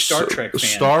I a mean, huge Star Trek fan.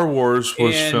 Star Wars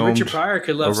was And filmed Richard Pryor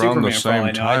could love around Superman the for all I same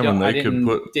know. time, and I they could didn't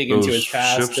put dig into those his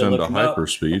past ships to look into him up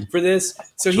hyperspeed. for this.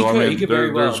 So he So I could, mean, he could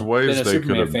very well there's ways been a they could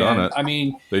Superman have fan. done it. I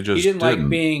mean, They just he didn't like didn't.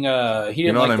 being he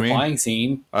didn't know like what I the mean? flying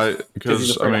scene because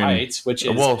he's Because I afraid of mean, heights, which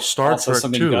is well, Star also Trek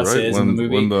something too, Gus right? is in the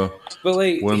movie. When the But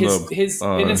like when his the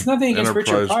and it's nothing against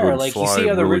Richard Enterprise Pryor. would Like you fly see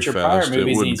other really Richard Pryor fast, it movies,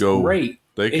 and would he's go. great.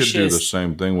 They could It's do the just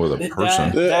same thing with a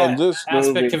person that this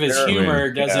aspect movie, of his I mean,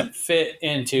 humor doesn't fit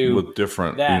into with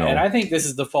different, that, you and I know, think this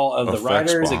is the fault of the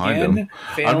effects writers behind again him.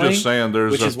 failing. I'm just saying,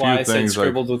 there's which a is why I few said things like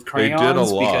scribbled with they did a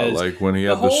crayons, lot. because Like when he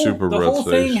had the super the breath, whole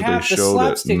thing, they the showed it.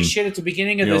 slapstick And, shit at the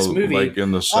beginning of you this know, movie, like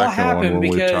in the all second one, happened when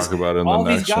we because talk about in all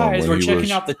the these next one, guys when were he checking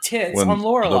was out the tits when on the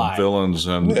Lorelai. villains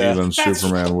and Yeah. even That's-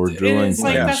 Superman were and doing it's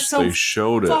like, things, that's so they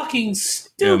showed it fucking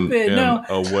stupid. in No,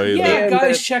 a way yeah, that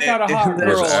guys check out a hot and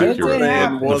girl. was that It accurate. happened.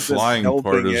 But the wasn't flying part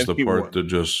helping is the anyone. part that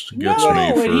just gets No, me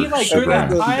and he, for like, threw that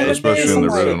Superman, pie in the especially face. in the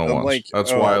I'm original I'm ones. like,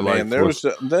 That's oh, why I man, like there with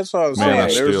was that's what I was Man saying.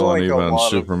 of There's Steel like and a even lot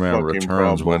Superman of fucking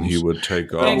Returns, when he problems. would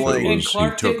take off, And, like- it and was he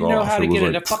Clark took didn't know off. how to It was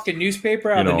get like, a fucking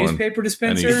newspaper out you of a know, newspaper and he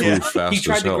dispenser. flew fast He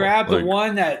tried as to hell. grab the Like,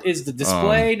 one that is the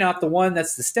display, not the one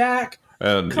that's the stack.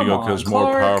 and Come you know, on, because more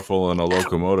Clark. powerful than a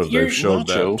locomotive, You're- they've showed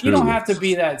that Nacho. too. You don't have to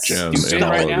be that in stupid all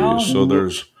right of now. these. So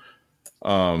there's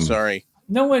Sorry.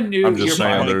 No one knew. I'm just your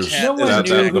saying, point. there's no one that,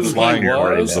 knew that the who flying he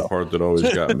part is was. the part that always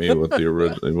got me with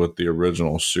the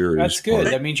original series. That's good.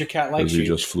 part, That means your cat likes because he you.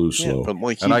 just flew Yeah, slow. but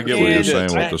like And I get what you're And- saying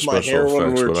with the attacked my hair special when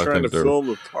effects, we were but I trying think to there film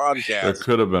the podcast.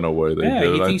 could have been a way they Yeah, did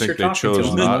he it. I thinks think you're they talking to chose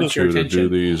him. not Wants your to do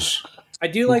attention. these, I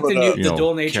do like But, the you know,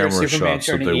 dual nature of camera Superman shots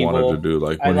that turning they evil. wanted to do,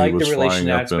 like I when like he was the relation flying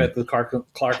up and aspect with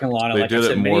Clark and Lana. they Like did I've it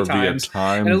said more many via times.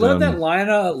 time And I love that than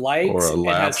Lana likes or a and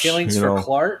has lapse, feelings you for know?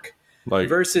 Clark like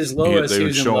versus Lois, they would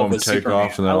who's in show love him with take Superman.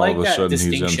 off and then I all like of a that sudden he's in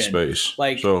distinction. space.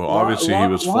 Like, So obviously he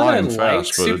was Lana flying likes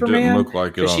fast, but it Superman didn't look like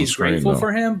it because on she's screen. grateful Though.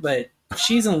 for him, but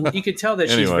you could tell that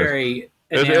she's Anyway, very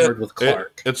enamored with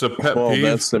Clark. it's a pet Well, peeve.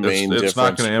 that's the main It's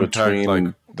not difference going to impact between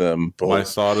like them both. my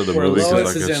thought of the Where movie, Lois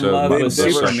because like is I in said, love the with They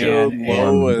never second Superman, showed and-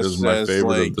 one Lois is my as, favorite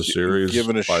like, of the series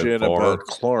giving a by shit far, about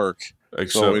Clark.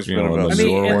 except always you been know about the I mean,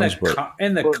 newer in ones. the, But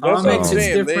in the Well, that's what I'm comics, it's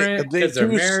saying. different They because they're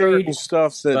do married. certain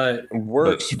stuff that But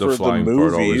works the for the flying part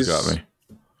always movies got me.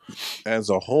 as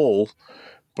a whole,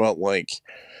 but like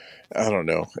I don't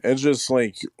know. It's just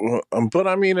like, but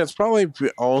I mean, it's probably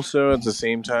also at the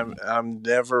same time. I've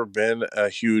never been a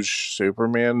huge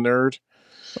Superman nerd.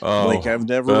 Like I've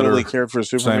never better. really cared for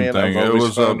Same Superman. thing. I've It always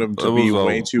was found a, him it to be was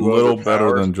way a too little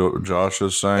better overpowered. than Josh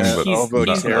is saying, but He's- he's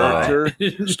he's not.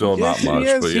 character. still not much.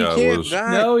 Yes, but he yeah, it can't was.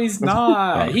 die. No, he's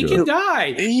not. Not He good. can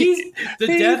die. He- The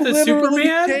He death of literally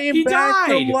Superman. came He back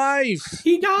to died. life.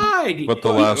 He died. But the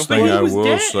He- last but thing he I was will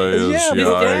dead. say is, Yeah, yeah, his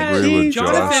I dad, agree with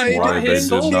Jonathan Josh why brought they his did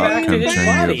soul not back to his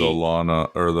continue body. the Lana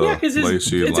or the Yeah, because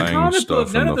Lacey it's a Lang comic book.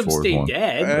 stuff None in of the them fourth stay one.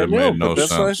 dead. I It know, made no but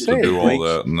that's what I'm sense to saying. do all Like,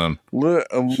 that and then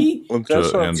He- that's to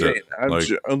what I'm end saying. it. Like,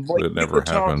 like, it never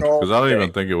happened. Because I don't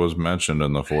even think it was mentioned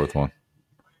in the fourth one.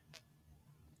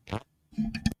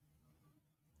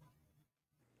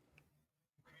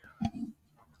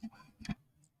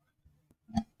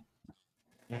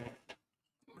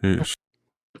 Peace.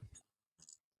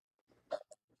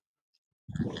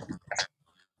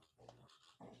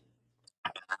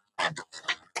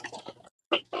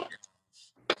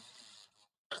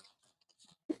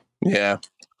 Yeah,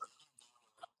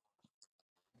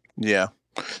 yeah.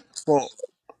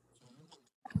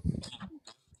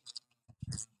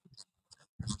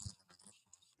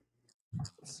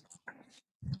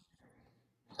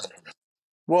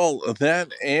 Well,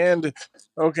 that and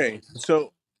okay.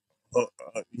 So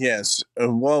yes.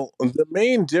 Well, the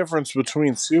main difference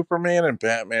between Superman and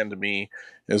Batman to me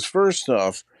is first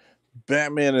off,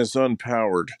 Batman is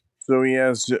unpowered. So he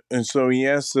has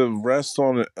to rest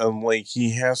on like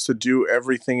he has to do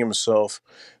everything himself,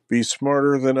 be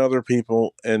smarter than other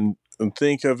people, and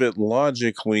think of it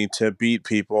logically to beat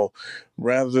people,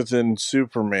 rather than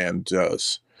Superman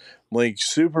does. Like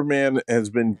Superman has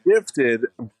been gifted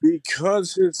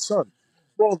because his son.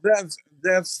 Well,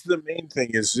 that's the main thing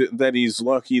is that he's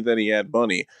lucky that he had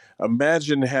money.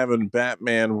 Imagine having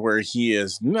Batman where he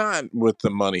is not with the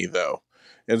money though.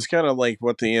 It's kind of like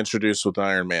what they introduced with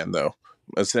Iron Man though,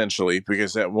 essentially,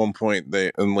 because at one point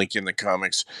they and like in the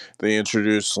comics they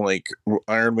introduced like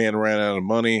Iron Man ran out of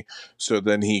money, so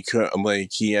then he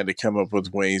had to come up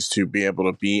with ways to be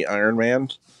able to be Iron Man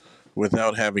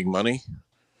without having money.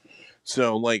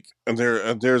 So like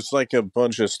there's like a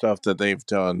bunch of stuff that they've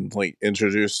done, like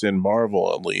introduced in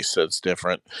Marvel at least that's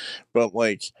different, but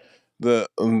like the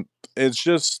it's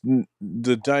just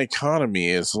the dichotomy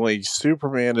is like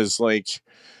Superman is like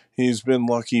he's been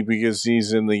lucky because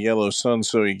he's in the yellow sun,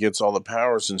 so he gets all the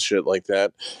powers and shit like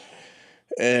that.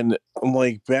 And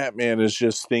like Batman is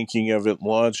just thinking of it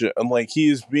logic, and like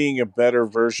he's being a better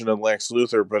version of Lex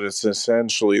Luthor, but it's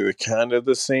essentially the kind of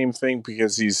the same thing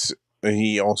because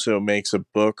he also makes a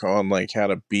book on like how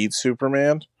to beat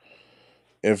Superman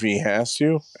if he has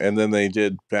to, and then they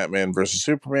did Batman versus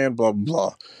Superman, blah blah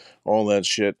blah, all that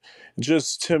shit.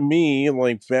 Just to me,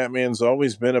 like Batman's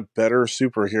always been a better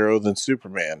superhero than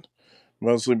Superman,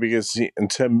 mostly because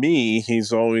to me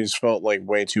he's always felt like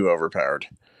way too overpowered,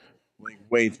 like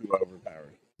way too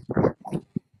overpowered.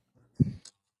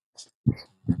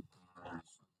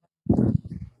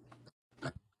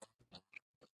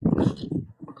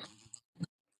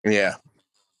 Yeah,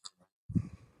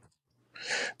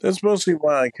 that's mostly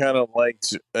why I kind of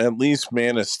liked at least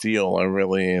Man of Steel. I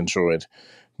really enjoyed,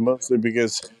 mostly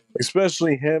because,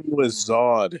 especially him with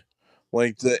Zod,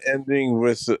 like the ending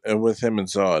with him and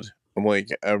Zod. Like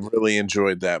I really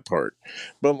enjoyed that part.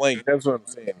 But like that's what I'm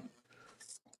saying.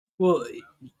 Well,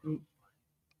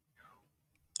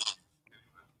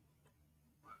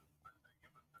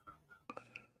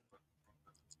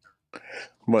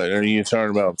 What are you talking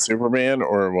about, Superman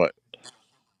or what?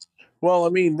 Well, I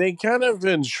mean, they kind of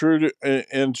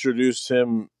introduced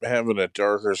him having a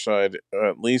darker side,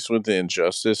 at least with the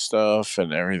injustice stuff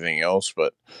and everything else.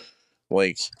 But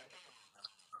like,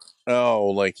 oh,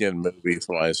 like in movies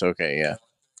wise, okay, yeah.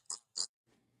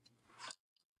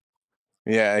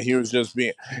 Yeah, he was just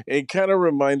being. It kind of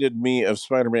reminded me of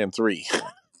Spider-Man 3,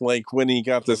 like when he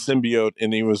got the symbiote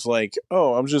and he was like,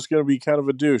 "Oh, I'm just gonna be kind of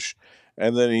a douche,"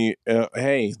 and then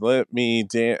hey, let me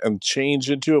change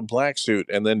into a black suit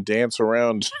and then dance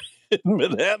around in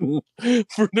Manhattan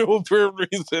for no apparent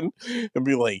reason and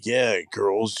be like, "Yeah,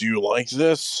 girls, do you like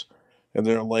this?" And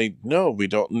they're like, "No, we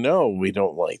don't. No, we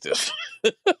don't like this."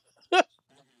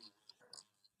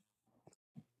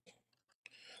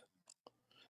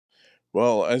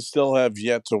 Well, I still have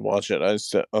yet to watch it. I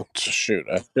still, oh, shoot,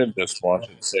 I should just watch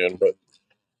it soon, but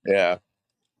yeah.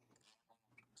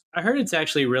 I heard it's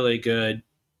actually really good.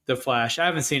 The Flash. I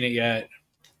haven't seen it yet.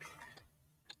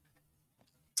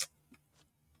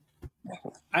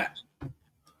 I,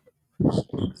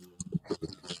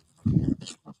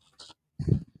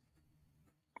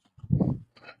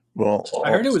 Well,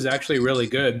 I heard it was actually really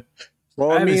good.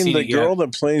 well, I I haven't mean, seen the it yet. girl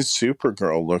that plays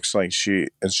Supergirl looks like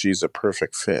she's a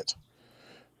perfect fit.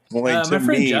 Like My to friend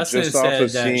me, Justin just off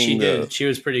of said that she seeing the, did. She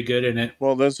was pretty good in it.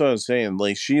 well, that's what I'm saying.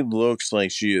 Like she looks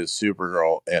like she is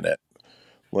Supergirl in it.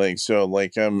 Like so,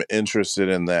 like I'm interested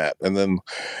in that. And then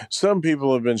some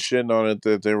people have been shitting on it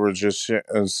that they were just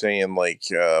saying like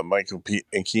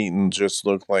Keaton just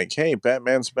looked like, hey,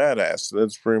 Batman's badass.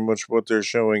 That's pretty much what they're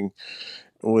showing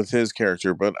with his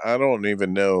character. But I don't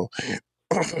even know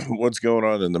what's going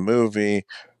on in the movie.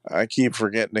 I keep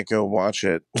forgetting to go watch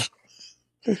it.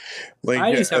 Like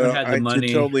I just haven't had the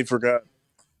money. totally forgot.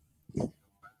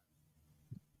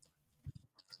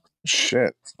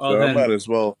 Shit. Well, So then I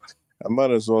might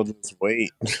as well just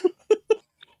wait.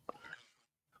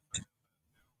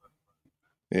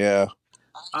 Yeah.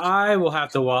 I will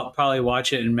have to probably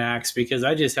watch it in Max because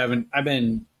I just haven't. I've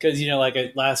been because like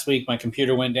last week my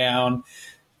computer went down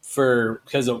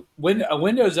because a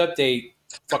Windows update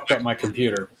fucked up my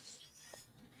computer.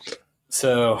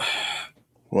 So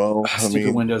Well, I stupid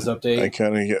mean, Windows I update.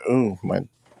 kind of get my.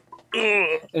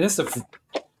 And it's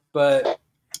but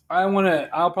I want to.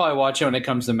 I'll probably watch it when it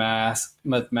comes to Max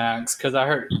because I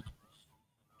heard.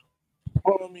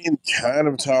 Well, I mean, kind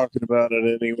of talking about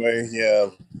it anyway. Yeah.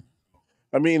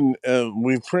 I mean,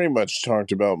 we've pretty much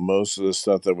talked about most of the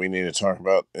stuff that we need to talk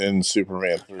about in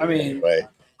Superman I 3 mean, anyway.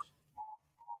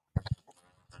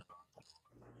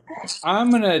 I'm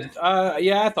gonna.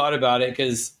 Yeah, I thought about it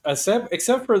because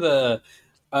except for the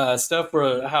stuff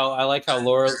where how I like how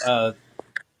Laura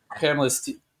Pamela.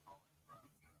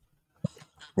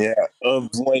 Yeah,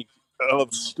 of like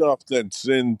of stuff that's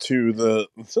into the.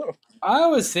 I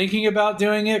was thinking about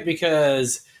doing it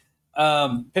because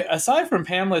aside from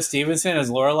Pamela Stevenson as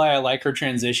Lorelai, I like her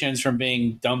transitions from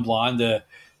being dumb blonde to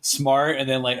smart, and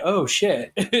then like oh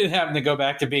shit, having to go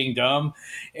back to being dumb.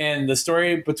 And the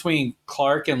story between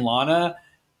Clark and Lana,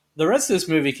 the rest of this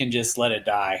movie can just let it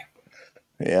die.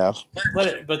 Yeah. Let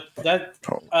it, but that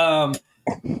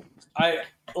I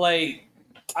like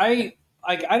I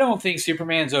I don't think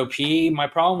Superman's OP. My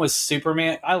problem with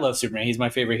Superman, I love Superman. He's my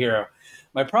favorite hero.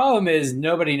 My problem is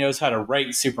nobody knows how to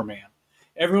write Superman.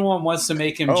 Everyone wants to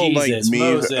make him Oh, like Jesus, me,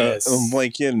 Moses.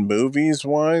 like in movies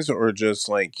wise, or just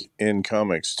like in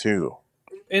comics too.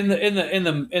 In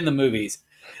the movies.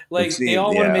 But Like they see,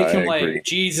 all want to yeah, make I him agree. like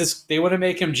Jesus. They want to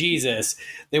make him Jesus.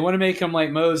 They want to make him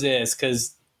like Moses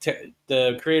because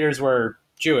the creators were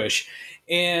Jewish,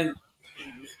 and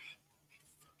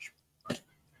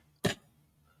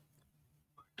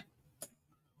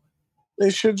They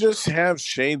should just have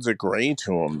shades of gray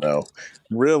to him, though.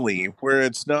 Really, where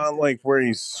it's not like where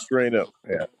he's straight up.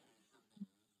 Yeah,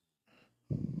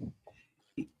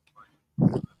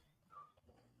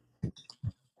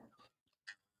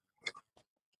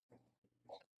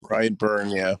 right, burn.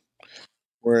 Yeah,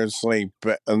 where it's like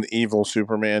an evil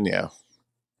Superman. Yeah,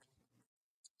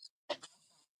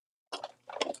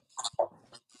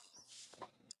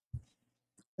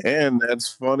 and that's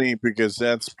funny because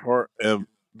that's part of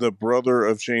the brother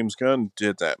of James Gunn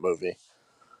did that movie.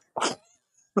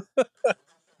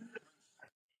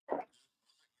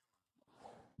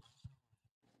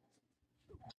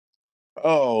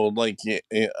 Oh, like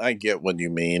I get what you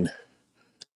mean.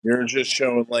 You're just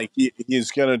showing like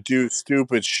he's gonna do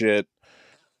stupid shit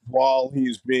while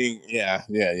he's being. Yeah,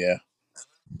 yeah, yeah,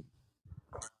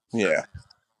 yeah.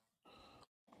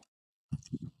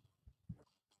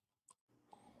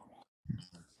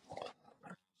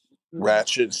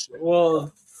 Ratchet shit.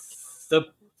 well, the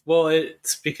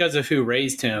it's because of who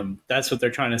raised him. That's what they're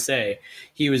trying to say.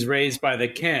 He was raised by the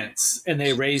Kents, and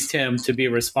they raised him to be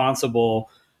responsible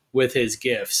with his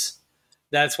gifts.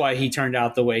 That's why he turned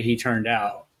out the way he turned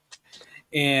out.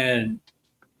 And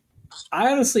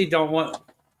I honestly don't want.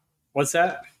 What's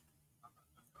that?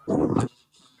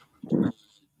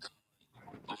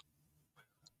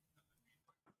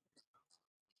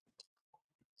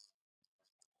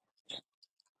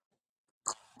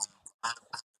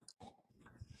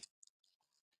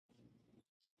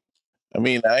 I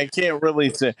mean, I can't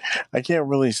really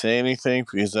say anything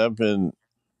because I've been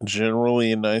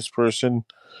generally a nice person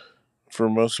for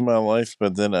most of my life,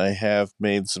 but then I have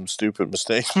made some stupid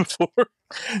mistakes before,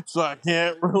 so I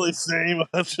can't really say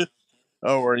much.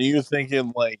 Oh, are you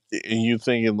thinking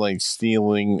like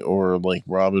stealing or like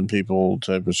robbing people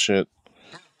type of shit?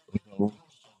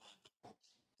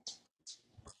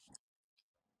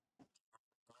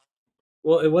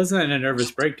 Well, it wasn't a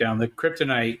nervous breakdown. The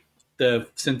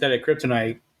synthetic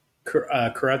kryptonite,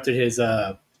 corrupted his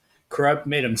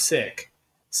made him sick.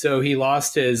 So he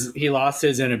lost his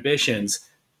inhibitions.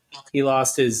 He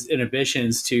lost his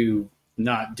inhibitions to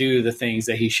not do the things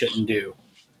that he shouldn't do.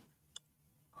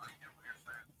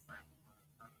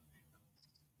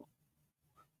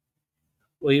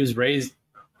 Well, he was raised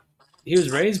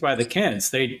by the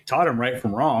Kents. They taught him right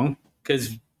from wrong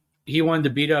because he wanted to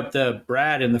beat up the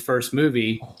Brad in the first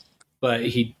movie, but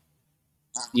he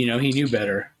knew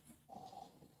better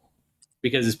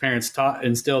because his parents taught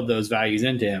instilled those values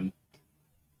into him.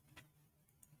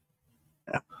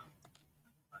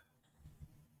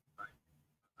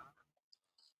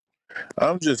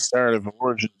 I'm just tired of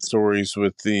origin stories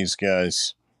with these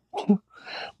guys.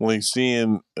 Like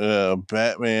seeing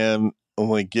Batman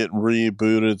like get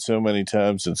rebooted so many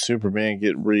times and Superman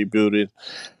get rebooted.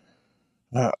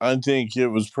 I think it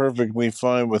was perfectly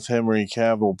fine with Henry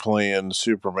Cavill playing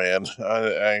Superman.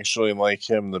 I actually like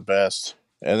him the best.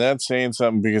 And that's saying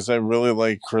something because I really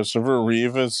like Christopher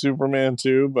Reeve as Superman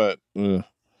too, but I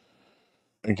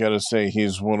gotta say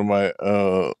he's one of my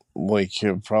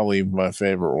probably my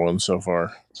favorite one so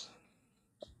far.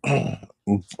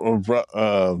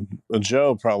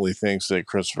 Joe probably thinks that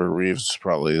Christopher Reeves is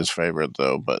probably his favorite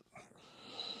though, but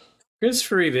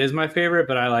Christopher Reeve is my favorite,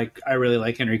 but I really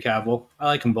like Henry Cavill. I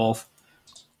like them both.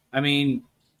 I mean,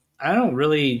 I don't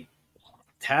really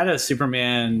had a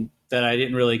Superman that I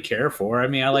didn't really care for. I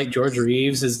mean, I like George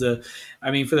Reeves as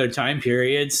for their time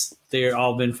periods, they're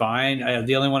all been fine.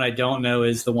 The only one I don't know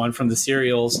is the one from the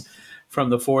serials from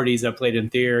the 40s that played in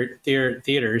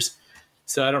theaters.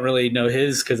 So I don't really know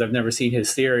his because I've never seen his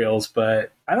serials,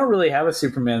 but I don't really have a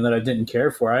Superman that I didn't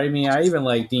care for. I mean, I even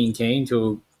like Dean Cain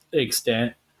to an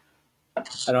extent.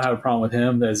 I don't have a problem with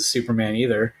him as a Superman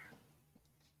either.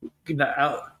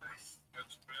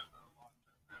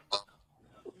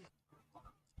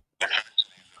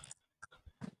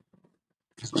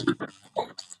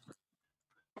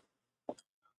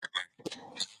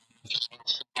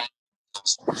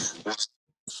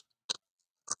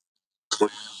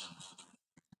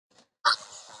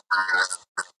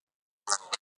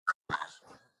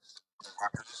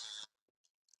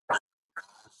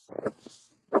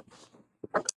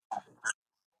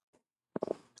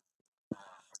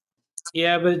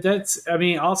 Yeah, but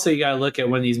also you got to look at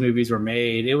when these movies were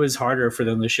made. It was harder for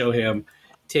them to show him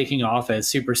taking off at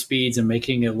super speeds and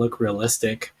making it look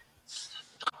realistic.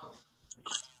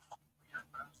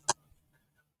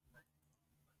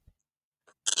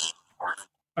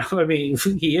 I mean,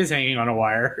 he is hanging on a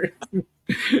wire.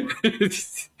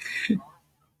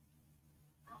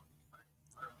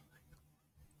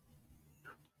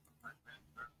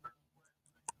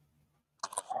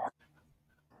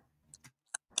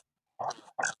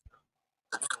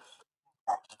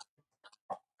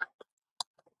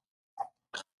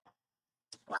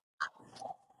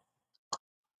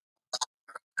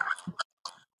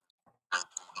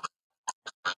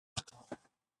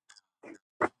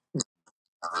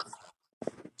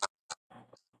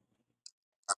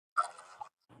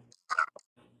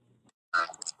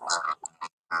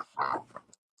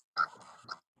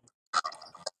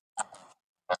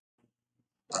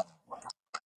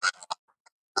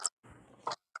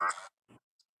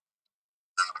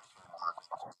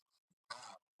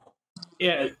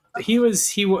 Yeah, he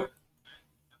was. I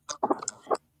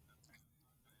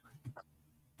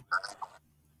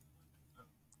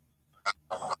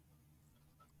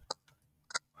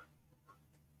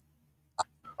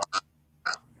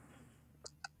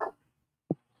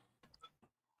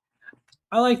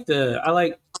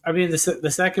mean,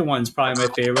 the second one's probably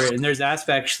my favorite, and there's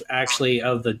aspects actually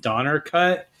of the Donner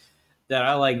cut that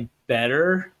I like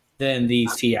better than the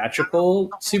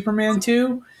theatrical Superman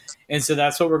 2. And so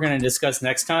that's what we're going to discuss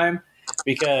next time,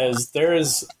 because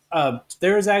there's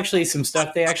actually some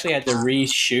stuff they actually had to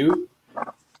reshoot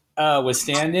with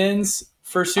stand-ins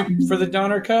for the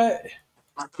Donner cut,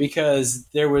 because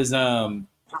there was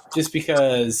just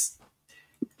because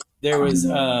there was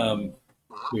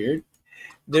weird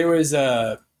there was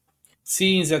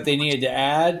scenes that they needed to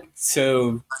add,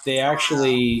 so they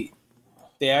actually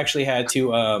had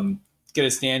to get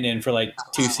a stand-in for like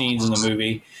 2 scenes in the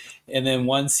movie, and then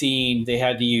 1 scene they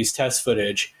had to use test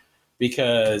footage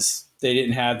because they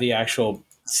didn't have the actual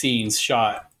scenes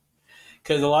shot.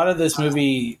 Because a lot of this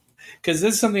movie, because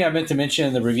this is something I meant to mention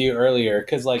in the review earlier,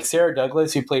 because like Sarah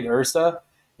Douglas, who played Ursa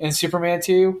in Superman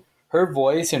 2, her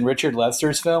voice in Richard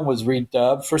Lester's film was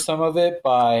redubbed for some of it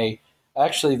by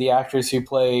actually the actress who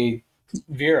played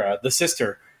Vera, the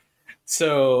sister.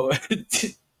 So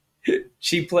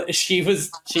she voice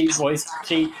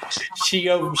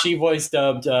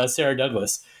dubbed Sarah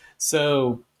Douglas.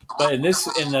 So, but in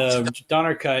the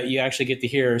Donner cut, you actually get to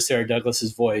hear Sarah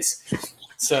Douglas's voice.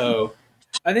 So,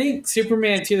 I think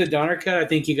Superman 2, the Donner cut, I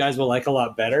think you guys will like a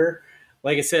lot better.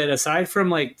 Like I said, aside from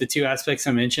like the 2 aspects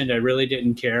I mentioned, I really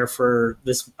didn't care for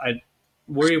this.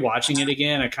 Rewatching it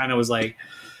again, I kind of was like,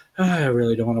 I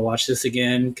really don't want to watch this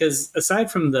again, because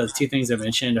aside from the 2 things I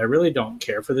mentioned, I really don't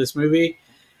care for this movie.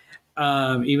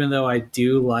 Even though I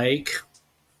do like,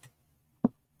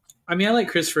 I like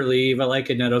Christopher Reeve, I like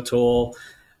Annette O'Toole.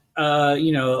 All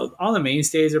the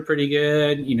mainstays are pretty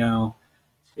good.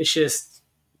 It's just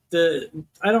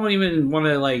I don't even want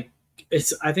to like.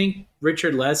 I think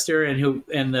Richard Lester and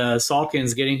the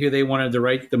Salkins getting who they wanted to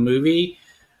write the movie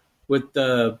with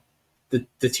the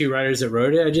 2 writers that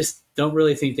wrote it. I just don't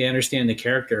really think they understand the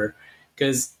character,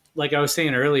 because, like I was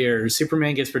saying earlier,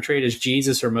 Superman gets portrayed as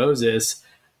Jesus or Moses,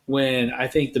 when I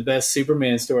think the best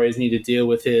Superman stories need to deal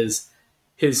with his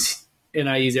and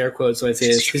I use air quotes when I say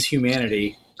this, his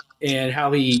humanity, and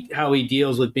how he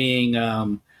deals with being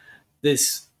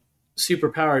this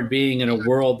superpowered being in a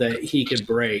world that he could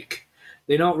break.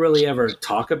 They don't really ever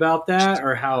talk about that,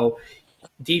 or how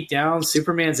deep down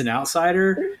Superman's an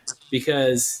outsider,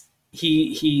 because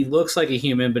he looks like a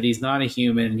human, but he's not a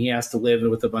human, and he has to live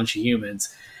with a bunch of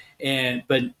humans.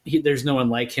 But there's no one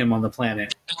like him on the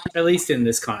planet, at least in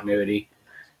this continuity.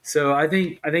 So I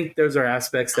think those are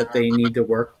aspects that they need to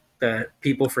work, that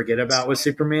people forget about with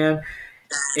Superman,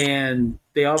 and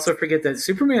they also forget that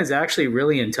Superman is actually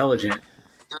really intelligent.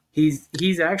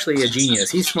 He's actually a genius.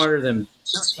 He's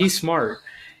smart.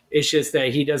 It's just that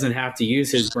he doesn't have to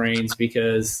use his brains,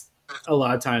 because a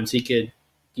lot of times he could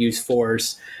use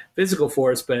physical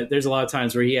force, but there's a lot of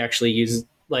times where he actually uses,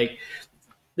 like,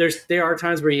 there are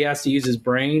times where he has to use his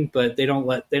brain, but they don't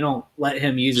let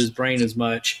him use his brain as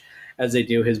much as they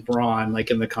do his brawn, like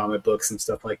in the comic books and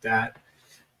stuff like that,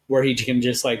 where he can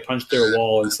just like punch through a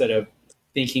wall instead of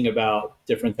thinking about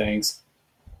different things.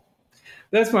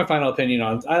 That's my final opinion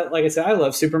on. Like I said, I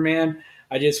love Superman.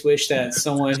 I just wish that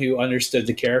someone who understood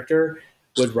the character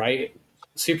would write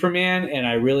Superman, and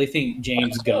I really think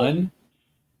James Gunn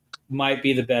might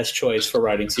be the best choice for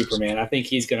writing Superman. I think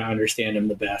he's going to understand him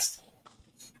the best.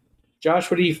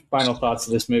 Josh, what are your final thoughts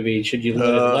of this movie? Should you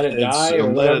let it die or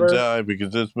whatever? Let it die,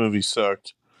 because this movie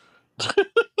sucked.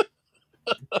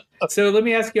 So let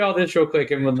me ask you all this real quick,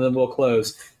 and then we'll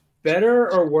close.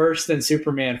 Better or worse than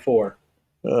Superman 4?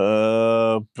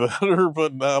 Better,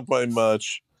 but not by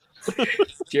much.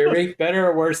 Jeremy, better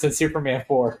or worse than Superman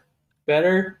 4?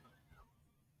 Better?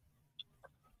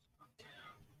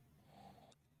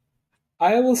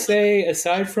 I will say,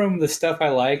 aside from the stuff I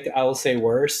liked, I will say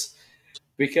worse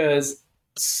because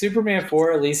Superman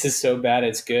 4 at least is so bad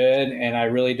it's good, and I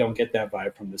really don't get that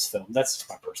vibe from this film. That's just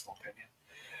my personal opinion.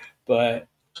 But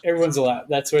everyone's a lot.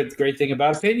 That's what the great thing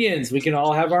about opinions. We can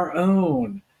all have our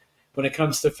own when it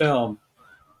comes to film.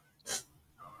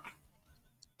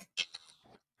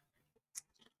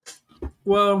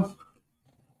 Well,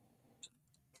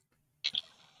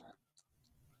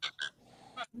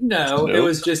 no, it Nope.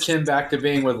 was just him back to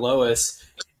being with Lois.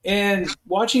 And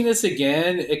watching this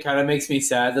again, it kind of makes me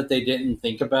sad that they didn't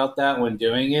think about that when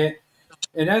doing it.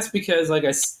 And that's because, like,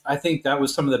 I think that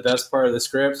was some of the best part of the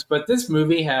scripts. But this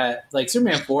movie had, like,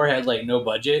 Superman 4 had, like, no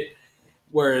budget,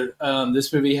 where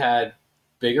this movie had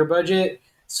bigger budget.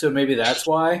 So maybe that's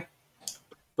why.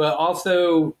 But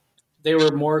also, they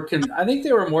were more, I think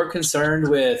they were more concerned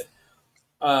with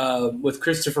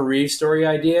Christopher Reeve's story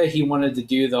idea. He wanted to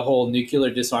do the whole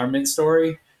nuclear disarmament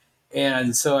story.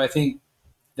 And so I think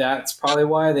that's probably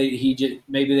why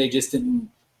maybe they just didn't.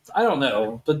 I don't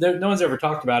know, but no one's ever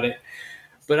talked about it.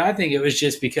 But I think it was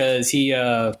just because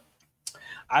I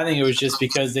think it was just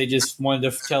because they just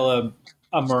wanted to tell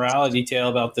a morality tale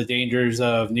about the dangers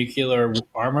of nuclear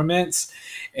armaments,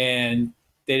 and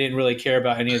they didn't really care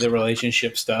about any of the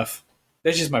relationship stuff.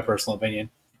 That's just my personal opinion.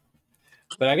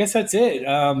 But I guess that's it.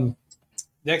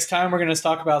 Next time we're going to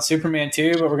talk about Superman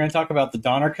 2, but we're going to talk about the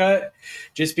Donner Cut,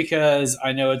 just because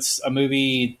I know it's a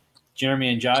movie Jeremy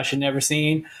and Josh had never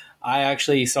seen. I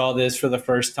actually saw this for the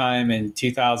first time in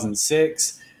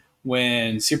 2006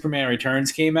 when Superman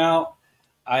Returns came out.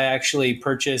 I actually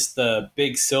purchased the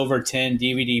big silver tin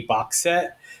DVD box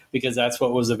set because that's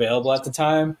what was available at the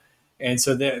time. And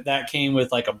so that came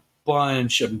with like a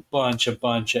bunch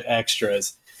of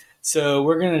extras. So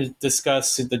we're going to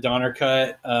discuss the Donner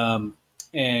Cut,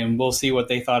 and we'll see what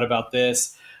they thought about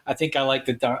this. I think I liked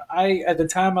at the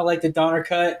time I liked the Donner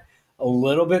Cut a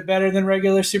little bit better than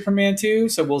regular Superman 2.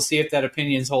 So we'll see if that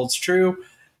opinion holds true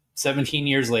 17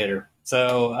 years later.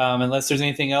 So unless there's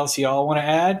anything else y'all want to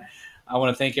add, I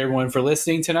want to thank everyone for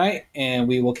listening tonight, and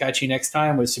we will catch you next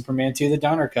time with Superman 2, the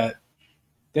Donner Cut.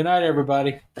 Good night,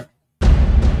 everybody.